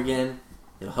baller again.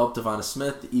 It'll help Devonta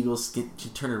Smith. The Eagles get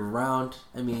to turn it around.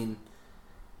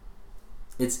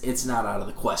 It's not out of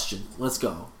the question. Let's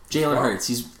go. Jalen Hurts.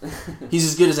 He's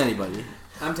as good as anybody.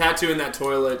 I'm tattooing that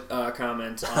toilet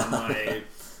comment on my,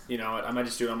 I might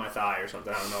just do it on my thigh or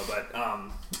something. I don't know, but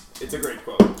it's a great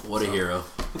quote. What a hero!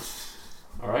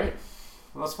 All right,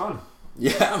 well, that's fun.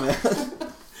 Yeah, man.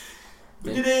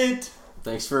 We did it.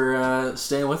 Thanks for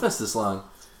staying with us this long.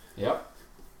 Yep.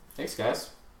 Thanks,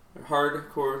 guys.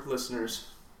 Hardcore listeners.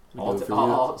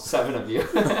 All 7 of you.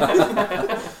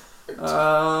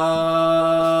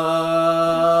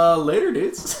 Later,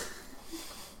 dudes.